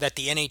that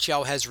the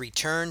NHL has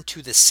returned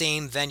to the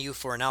same venue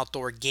for an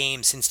outdoor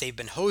game since they've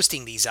been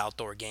hosting these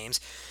outdoor games.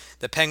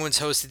 The Penguins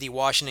hosted the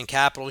Washington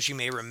Capitals, you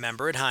may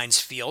remember, at Heinz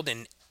Field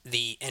in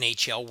the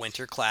NHL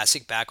Winter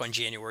Classic back on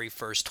January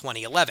 1st,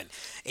 2011,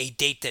 a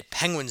date that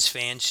Penguins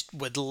fans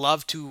would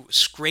love to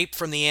scrape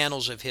from the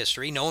annals of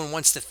history. No one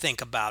wants to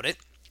think about it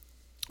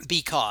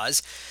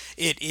because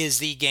it is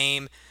the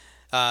game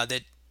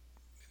that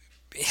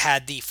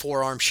had the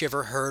forearm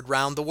shiver heard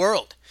round the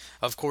world.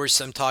 Of course,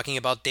 I'm talking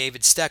about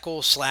David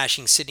Steckel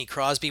slashing Sidney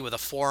Crosby with a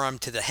forearm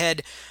to the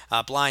head,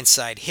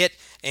 blindside hit,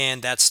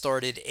 and that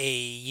started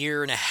a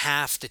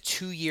 1.5 to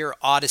 2 year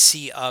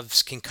odyssey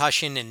of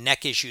concussion and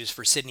neck issues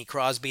for Sidney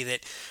Crosby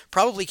that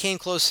probably came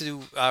close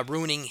to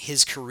ruining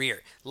his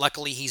career.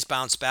 Luckily, he's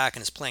bounced back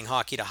and is playing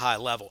hockey at a high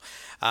level.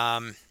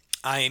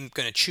 I'm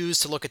going to choose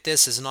to look at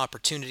this as an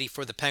opportunity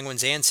for the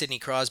Penguins and Sidney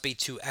Crosby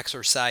to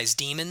exorcise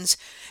demons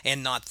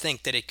and not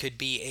think that it could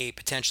be a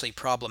potentially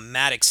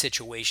problematic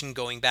situation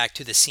going back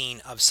to the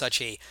scene of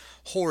such a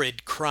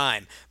horrid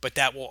crime. But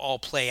that will all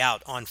play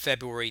out on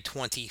February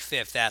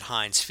 25th at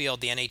Heinz Field.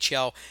 The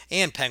NHL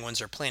and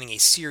Penguins are planning a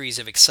series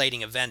of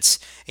exciting events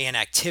and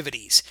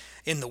activities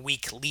in the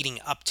week leading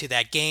up to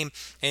that game,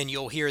 and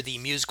you'll hear the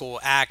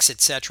musical acts,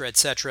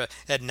 etc.,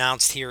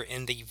 announced here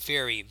in the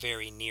very,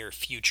 very near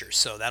future.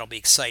 So that'll be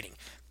exciting.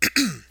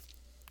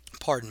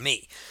 Pardon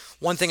me.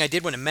 One thing I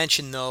did want to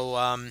mention, though,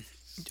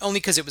 only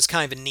because it was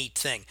kind of a neat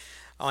thing.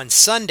 On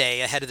Sunday,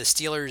 ahead of the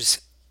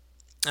Steelers'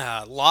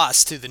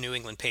 loss to the New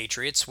England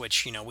Patriots,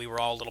 which, we were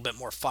all a little bit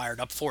more fired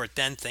up for it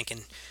then,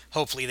 thinking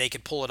hopefully they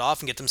could pull it off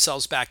and get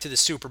themselves back to the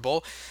Super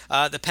Bowl.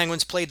 The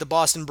Penguins played the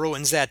Boston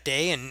Bruins that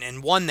day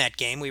and won that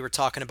game. We were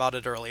talking about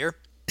it earlier.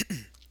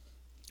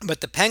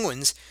 But the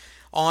Penguins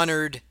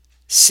honored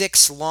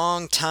 6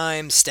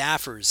 longtime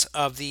staffers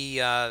of the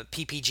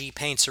PPG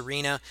Paints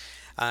Arena.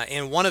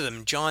 And one of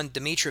them, John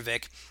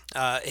Dimitrovic,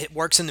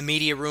 works in the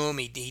media room.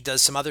 He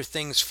does some other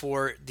things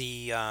for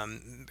the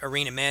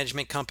arena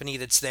management company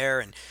that's there.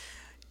 And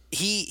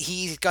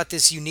he got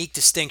this unique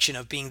distinction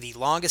of being the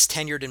longest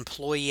tenured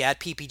employee at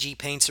PPG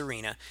Paints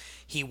Arena.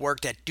 He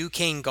worked at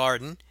Duquesne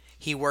Garden.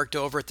 He worked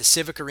over at the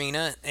Civic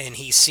Arena, and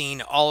he's seen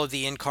all of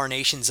the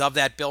incarnations of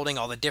that building,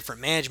 all the different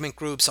management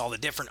groups, all the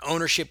different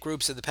ownership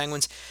groups of the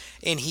Penguins,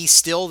 and he's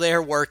still there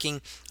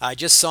working. I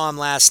just saw him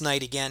last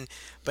night again,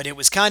 but it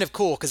was kind of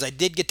cool because I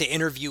did get to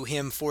interview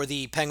him for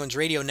the Penguins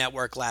radio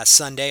network last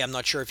Sunday. I'm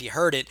not sure if you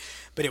heard it,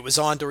 but it was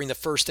on during the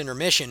first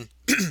intermission.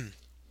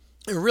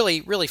 A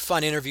really, really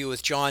fun interview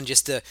with John,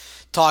 just to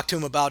talk to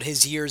him about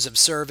his years of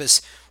service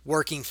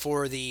working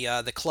for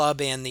the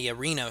club and the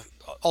arena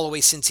all the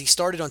way since he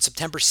started on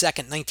September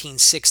 2nd,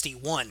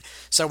 1961.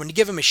 So I want to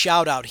give him a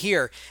shout out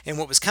here. And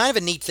what was kind of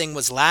a neat thing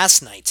was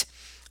last night,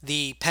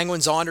 the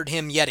Penguins honored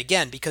him yet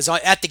again because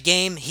at the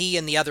game, he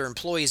and the other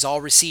employees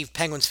all received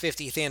Penguins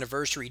 50th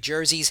anniversary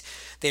jerseys.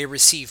 They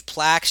received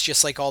plaques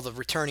just like all the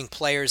returning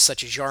players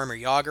such as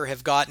Jaromir Jagr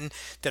have gotten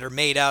that are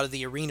made out of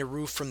the arena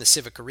roof from the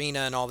Civic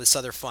Arena and all this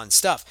other fun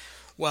stuff.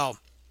 Well,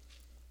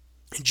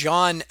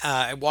 John,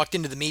 I walked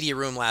into the media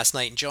room last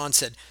night and John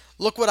said,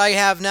 "Look what I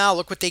have now,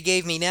 look what they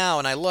gave me now."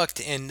 And I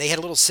looked and they had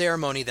a little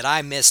ceremony that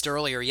I missed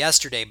earlier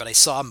yesterday, but I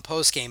saw him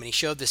post game and he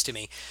showed this to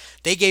me.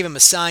 They gave him a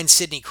signed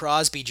Sidney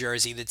Crosby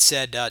jersey that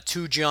said,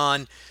 "To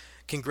John,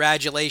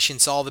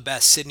 congratulations, all the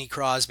best, Sidney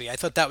Crosby." I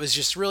thought that was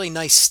just really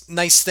nice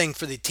thing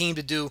for the team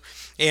to do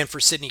and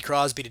for Sidney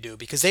Crosby to do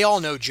because they all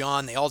know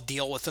John, they all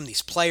deal with him,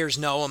 these players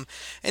know him,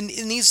 and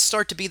these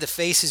start to be the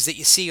faces that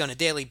you see on a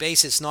daily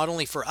basis, not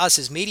only for us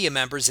as media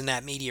members in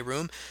that media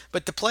room,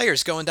 but the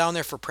players going down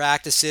there for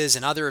practices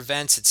and other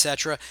events,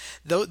 etc.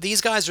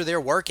 These guys are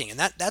there working, and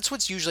that's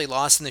what's usually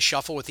lost in the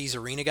shuffle with these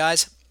arena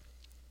guys.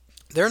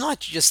 They're not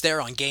just there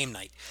on game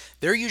night.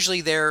 They're usually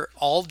there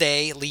all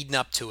day leading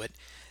up to it.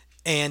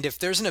 And if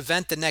there's an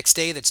event the next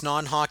day that's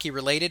non-hockey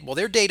related, well,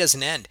 their day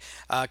doesn't end.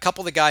 A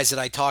couple of the guys that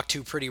I talk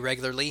to pretty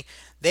regularly,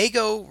 they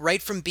go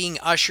right from being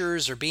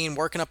ushers or being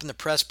working up in the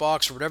press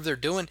box or whatever they're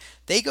doing,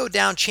 they go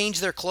down, change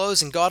their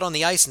clothes, and go out on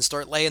the ice and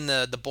start laying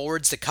the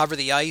boards to cover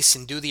the ice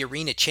and do the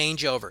arena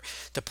changeover,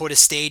 to put a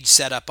stage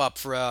setup up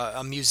for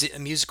a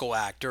musical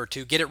act, or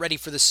to get it ready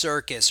for the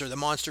circus or the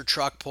monster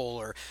truck pull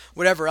or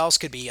whatever else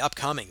could be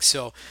upcoming.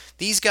 So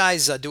these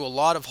guys do a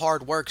lot of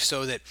hard work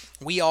so that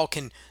we all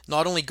can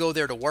not only go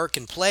there to work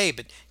and play,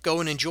 but go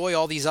and enjoy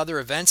all these other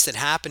events that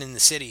happen in the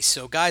city.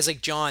 So guys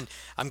like John,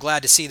 I'm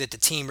glad to see that the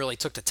team really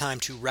took the time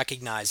to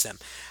recognize them.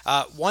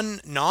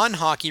 One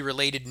non-hockey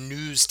related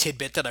news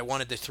tidbit that I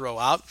wanted to throw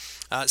out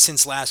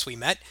since last we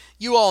met.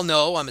 You all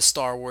know I'm a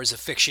Star Wars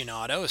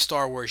aficionado, a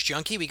Star Wars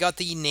junkie. We got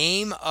the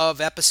name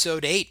of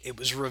Episode 8. It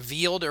was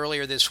revealed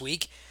earlier this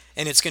week,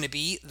 and it's going to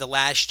be The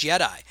Last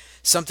Jedi.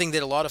 Something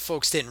that a lot of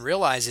folks didn't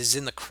realize is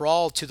in the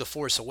crawl to The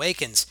Force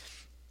Awakens,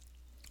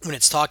 when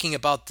it's talking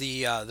about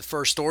the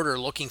First Order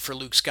looking for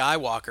Luke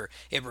Skywalker,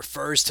 it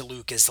refers to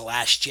Luke as the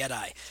Last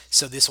Jedi.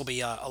 So this will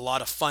be a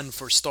lot of fun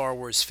for Star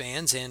Wars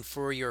fans and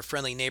for your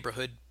friendly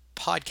neighborhood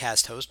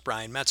podcast host,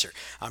 Brian Metzer.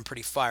 I'm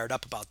pretty fired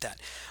up about that.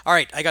 All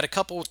right, I got a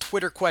couple of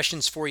Twitter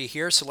questions for you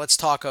here, so let's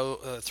talk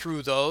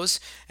through those,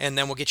 and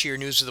then we'll get you your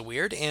News of the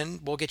Weird,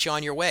 and we'll get you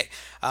on your way.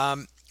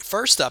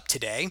 First up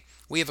today,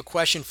 we have a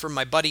question from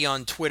my buddy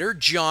on Twitter,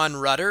 John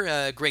Rutter,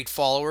 a great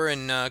follower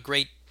and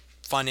great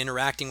fun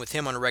interacting with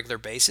him on a regular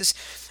basis.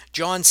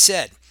 John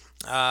said,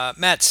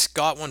 Mets,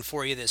 got one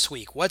for you this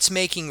week. What's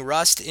making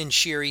Rust and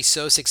Sheary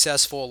so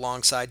successful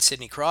alongside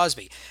Sidney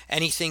Crosby?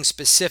 Anything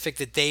specific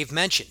that they've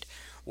mentioned?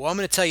 Well, I'm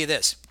going to tell you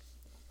this.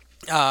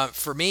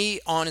 For me,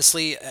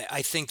 honestly,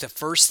 I think the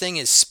first thing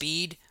is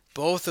speed.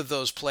 Both of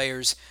those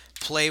players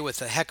play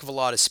with a heck of a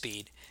lot of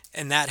speed,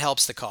 and that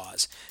helps the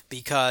cause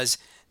because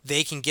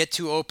they can get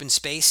to open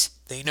space.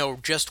 They know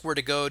just where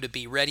to go to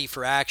be ready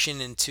for action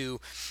and to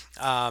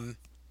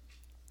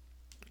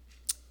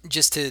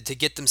just to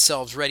get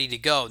themselves ready to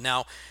go.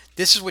 Now,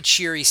 this is what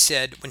Sheary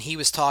said when he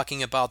was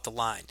talking about the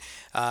line.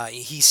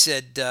 He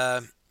said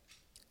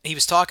he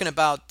was talking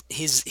about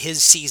his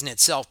season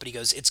itself, but he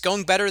goes, it's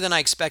going better than I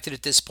expected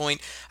at this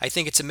point. I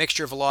think it's a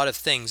mixture of a lot of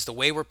things. The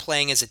way we're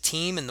playing as a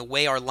team and the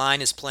way our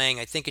line is playing,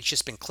 I think it's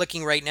just been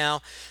clicking right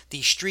now.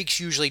 These streaks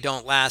usually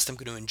don't last. I'm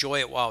going to enjoy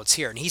it while it's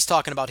here. And he's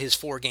talking about his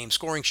 4-game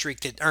scoring streak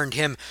that earned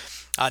him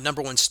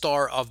number one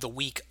star of the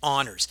week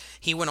honors.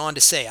 He went on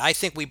to say, I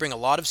think we bring a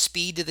lot of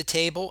speed to the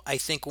table. I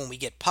think when we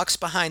get pucks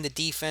behind the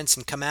defense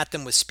and come at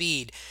them with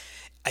speed,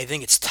 I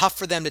think it's tough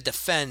for them to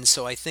defend,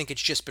 so I think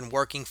it's just been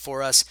working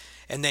for us.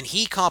 And then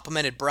he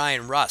complimented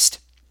Brian Rust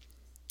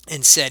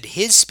and said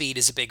his speed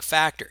is a big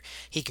factor.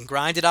 He can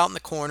grind it out in the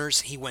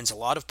corners. He wins a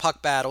lot of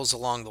puck battles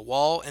along the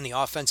wall and the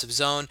offensive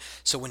zone.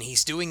 So when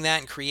he's doing that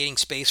and creating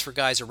space for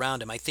guys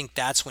around him, I think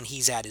that's when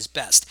he's at his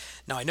best.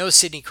 Now, I know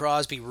Sidney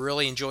Crosby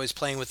really enjoys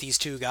playing with these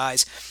two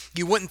guys.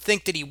 You wouldn't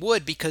think that he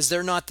would because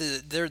they're not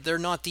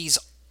these,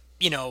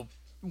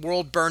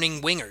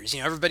 world-burning wingers.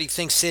 Everybody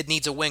thinks Sid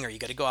needs a winger. You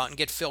got to go out and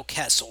get Phil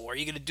Kessel, or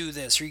you got to do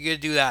this, or you got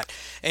to do that.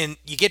 And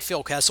you get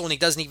Phil Kessel, and he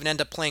doesn't even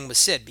end up playing with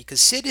Sid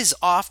because Sid has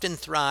often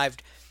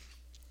thrived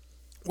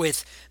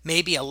with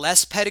maybe a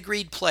less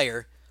pedigreed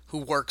player who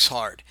works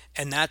hard.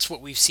 And that's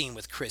what we've seen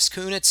with Chris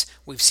Kunitz.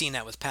 We've seen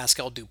that with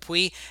Pascal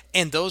Dupuis.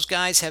 And those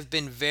guys have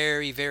been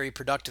very, very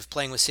productive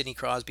playing with Sidney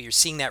Crosby. You're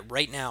seeing that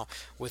right now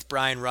with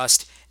Brian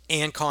Rust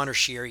and Connor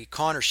Sheary.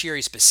 Connor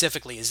Sheary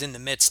specifically is in the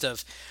midst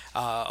of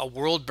a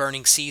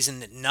world-burning season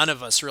that none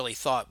of us really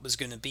thought was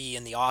going to be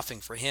in the offing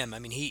for him. I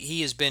mean,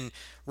 he has been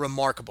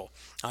remarkable.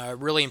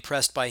 Really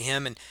impressed by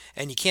him,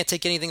 and you can't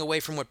take anything away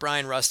from what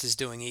Brian Rust is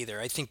doing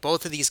either. I think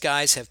both of these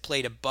guys have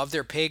played above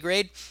their pay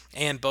grade,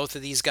 and both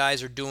of these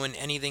guys are doing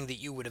anything that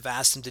you would have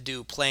asked them to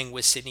do playing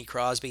with Sidney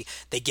Crosby.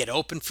 They get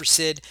open for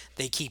Sid.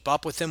 They keep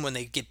up with him when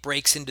they get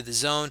breaks into the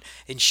zone.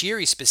 And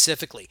Sheary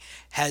specifically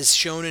has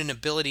shown an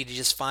ability to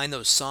just find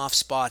those soft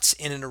spots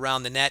in and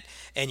around the net.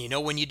 And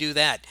when you do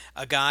that,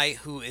 a guy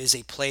who is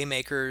a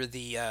playmaker,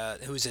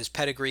 who's as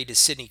pedigreed as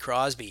Sidney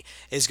Crosby,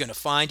 is going to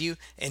find you.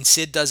 And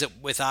Sid does it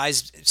with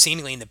eyes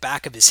seemingly in the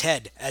back of his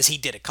head, as he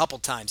did a couple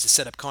times to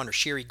set up Connor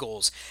Sheary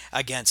goals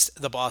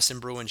against the Boston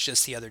Bruins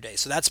just the other day.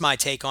 So that's my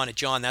take on it,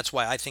 John. That's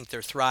why I think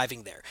they're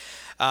thriving there.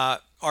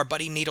 Our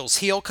buddy Needles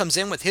Heel comes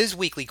in with his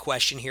weekly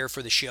question here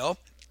for the show.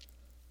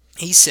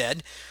 He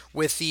said,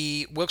 with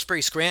the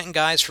Wilkes-Barre Scranton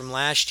guys from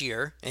last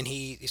year, and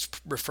he is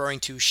referring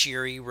to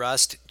Sheary,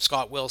 Rust,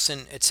 Scott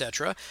Wilson,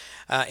 etc.,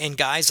 and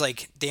guys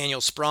like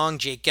Daniel Sprong,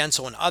 Jake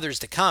Gensel, and others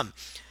to come,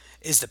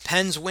 is the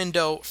Pens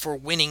window for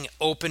winning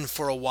open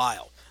for a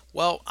while?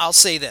 Well, I'll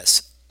say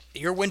this.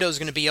 Your window is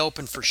going to be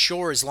open for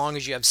sure as long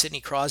as you have Sidney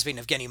Crosby and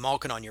Evgeny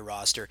Malkin on your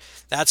roster.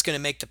 That's going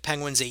to make the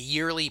Penguins a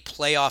yearly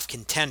playoff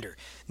contender.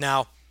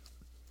 Now,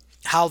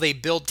 how they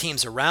build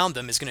teams around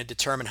them is going to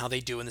determine how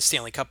they do in the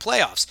Stanley Cup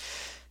playoffs.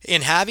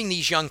 And having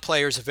these young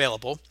players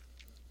available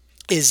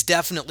is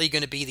definitely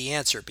going to be the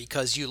answer,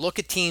 because you look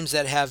at teams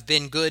that have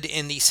been good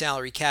in the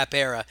salary cap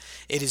era,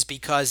 it is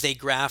because they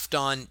graft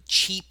on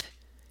cheap,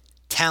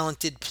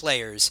 talented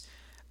players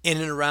in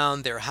and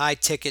around their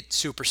high-ticket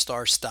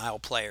superstar style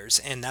players.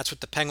 And that's what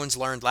the Penguins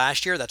learned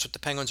last year. That's what the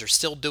Penguins are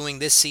still doing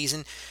this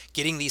season,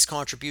 getting these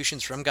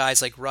contributions from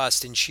guys like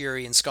Rust and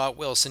Sheary and Scott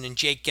Wilson and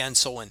Jake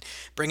Gensel and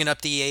bringing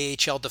up the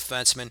AHL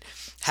defensemen.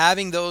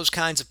 Having those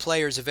kinds of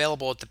players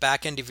available at the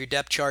back end of your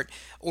depth chart,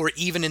 or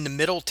even in the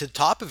middle to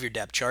top of your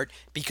depth chart,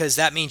 because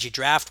that means you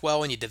draft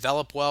well and you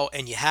develop well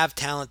and you have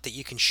talent that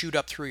you can shoot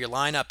up through your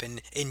lineup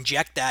and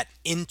inject that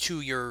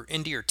into your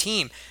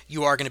team,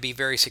 you are going to be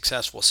very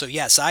successful. So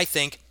yes, I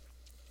think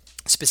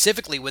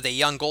specifically with a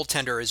young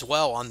goaltender as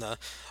well on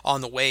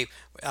the way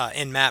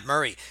in Matt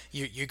Murray,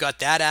 you got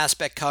that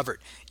aspect covered.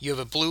 You have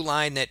a blue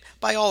line that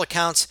by all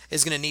accounts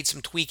is going to need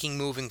some tweaking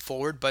moving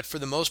forward, but for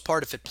the most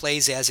part, if it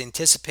plays as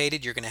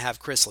anticipated, you're going to have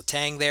Chris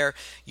Letang there.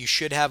 You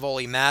should have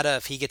Oli Mata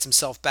if he gets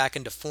himself back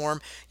into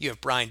form. You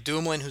have Brian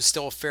Dumoulin, who's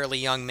still a fairly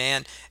young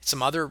man.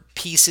 Some other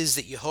pieces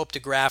that you hope to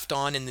graft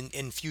on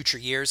in future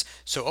years.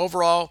 So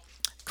overall,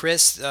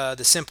 Chris,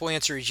 the simple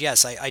answer is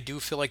yes. I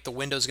do feel like the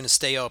window is going to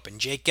stay open.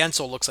 Jake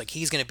Gensel looks like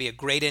he's going to be a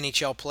great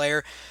NHL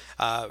player,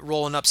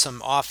 rolling up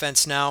some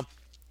offense now.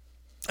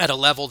 at a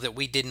level that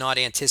we did not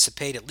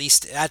anticipate, at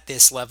least at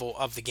this level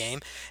of the game.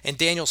 And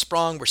Daniel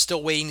Sprong, we're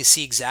still waiting to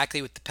see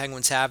exactly what the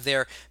Penguins have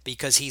there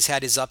because he's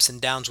had his ups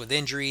and downs with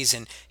injuries,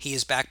 and he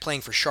is back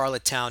playing for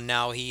Charlottetown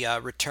now. He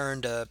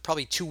returned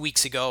probably 2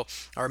 weeks ago,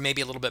 or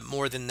maybe a little bit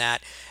more than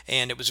that,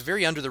 and it was a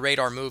very under the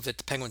radar move that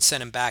the Penguins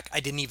sent him back. I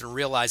didn't even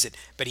realize it,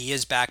 but he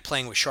is back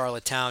playing with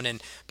Charlottetown, and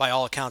by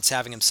all accounts,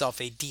 having himself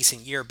a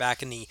decent year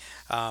back in the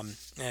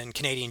in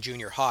Canadian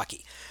junior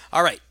hockey.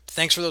 All right.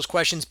 Thanks for those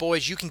questions,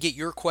 boys. You can get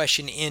your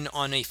question in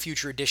on a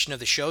future edition of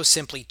the show.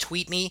 Simply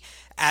tweet me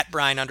at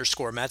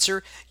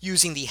Brian_Metzer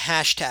using the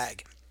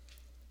hashtag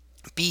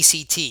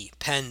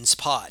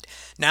BCTPensPod.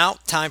 Now,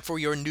 time for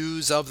your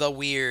news of the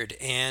weird.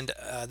 And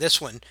this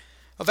one,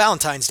 a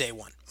Valentine's Day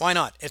one. Why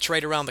not? It's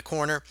right around the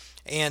corner.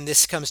 And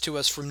this comes to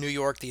us from New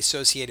York, the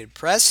Associated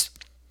Press.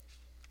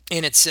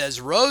 And it says,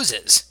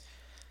 roses.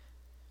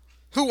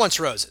 Who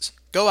wants roses?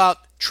 Go out,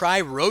 try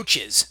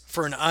roaches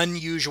for an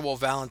unusual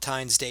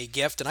Valentine's Day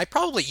gift. And I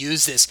probably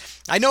use this.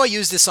 I know I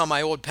used this on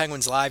my old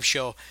Penguins Live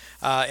show,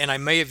 and I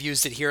may have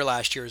used it here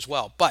last year as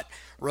well. But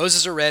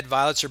roses are red,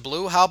 violets are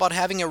blue. How about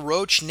having a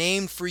roach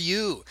named for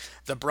you?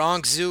 The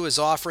Bronx Zoo is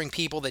offering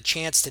people the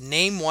chance to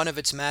name one of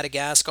its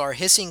Madagascar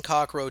hissing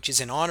cockroaches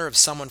in honor of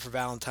someone for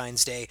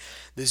Valentine's Day.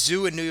 The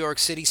zoo in New York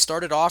City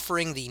started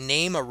offering the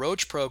Name a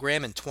Roach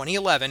program in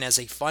 2011 as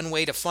a fun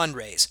way to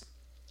fundraise.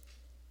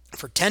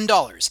 For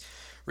 $10,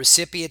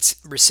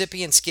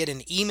 recipients get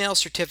an email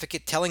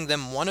certificate telling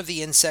them one of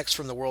the insects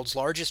from the world's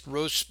largest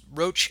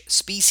roach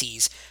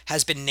species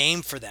has been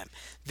named for them.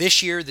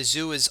 This year, the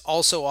zoo is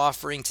also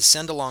offering to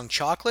send along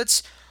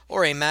chocolates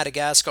or a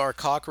Madagascar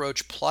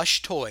cockroach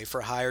plush toy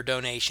for higher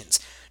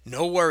donations.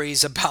 No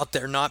worries about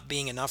there not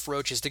being enough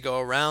roaches to go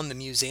around. The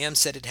museum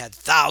said it had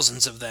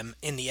thousands of them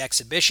in the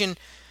exhibition.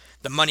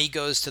 The money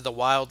goes to the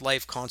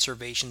Wildlife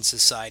Conservation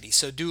Society,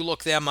 so do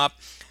look them up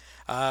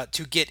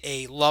to get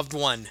a loved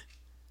one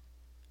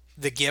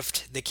the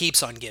gift that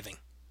keeps on giving,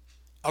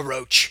 a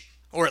roach,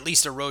 or at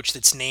least a roach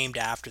that's named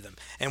after them.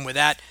 And with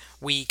that,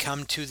 we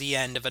come to the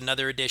end of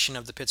another edition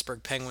of the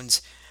Pittsburgh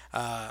Penguins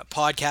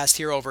podcast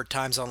here over at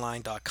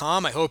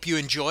Timesonline.com. I hope you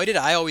enjoyed it.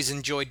 I always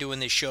enjoy doing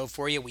this show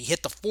for you. We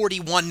hit the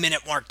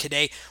 41-minute mark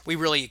today. We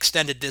really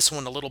extended this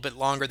one a little bit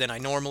longer than I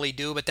normally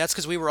do, but that's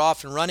because we were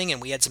off and running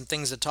and we had some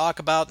things to talk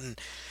about. And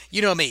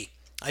you know me,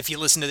 if you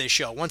listen to this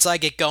show, once I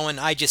get going,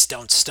 I just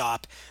don't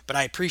stop. But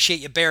I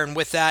appreciate you bearing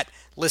with that,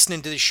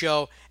 listening to the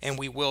show, and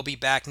we will be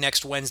back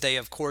next Wednesday,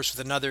 of course,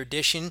 with another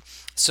edition.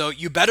 So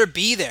you better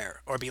be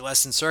there or be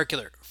less than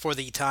circular for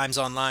the Times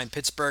Online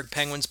Pittsburgh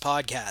Penguins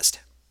podcast.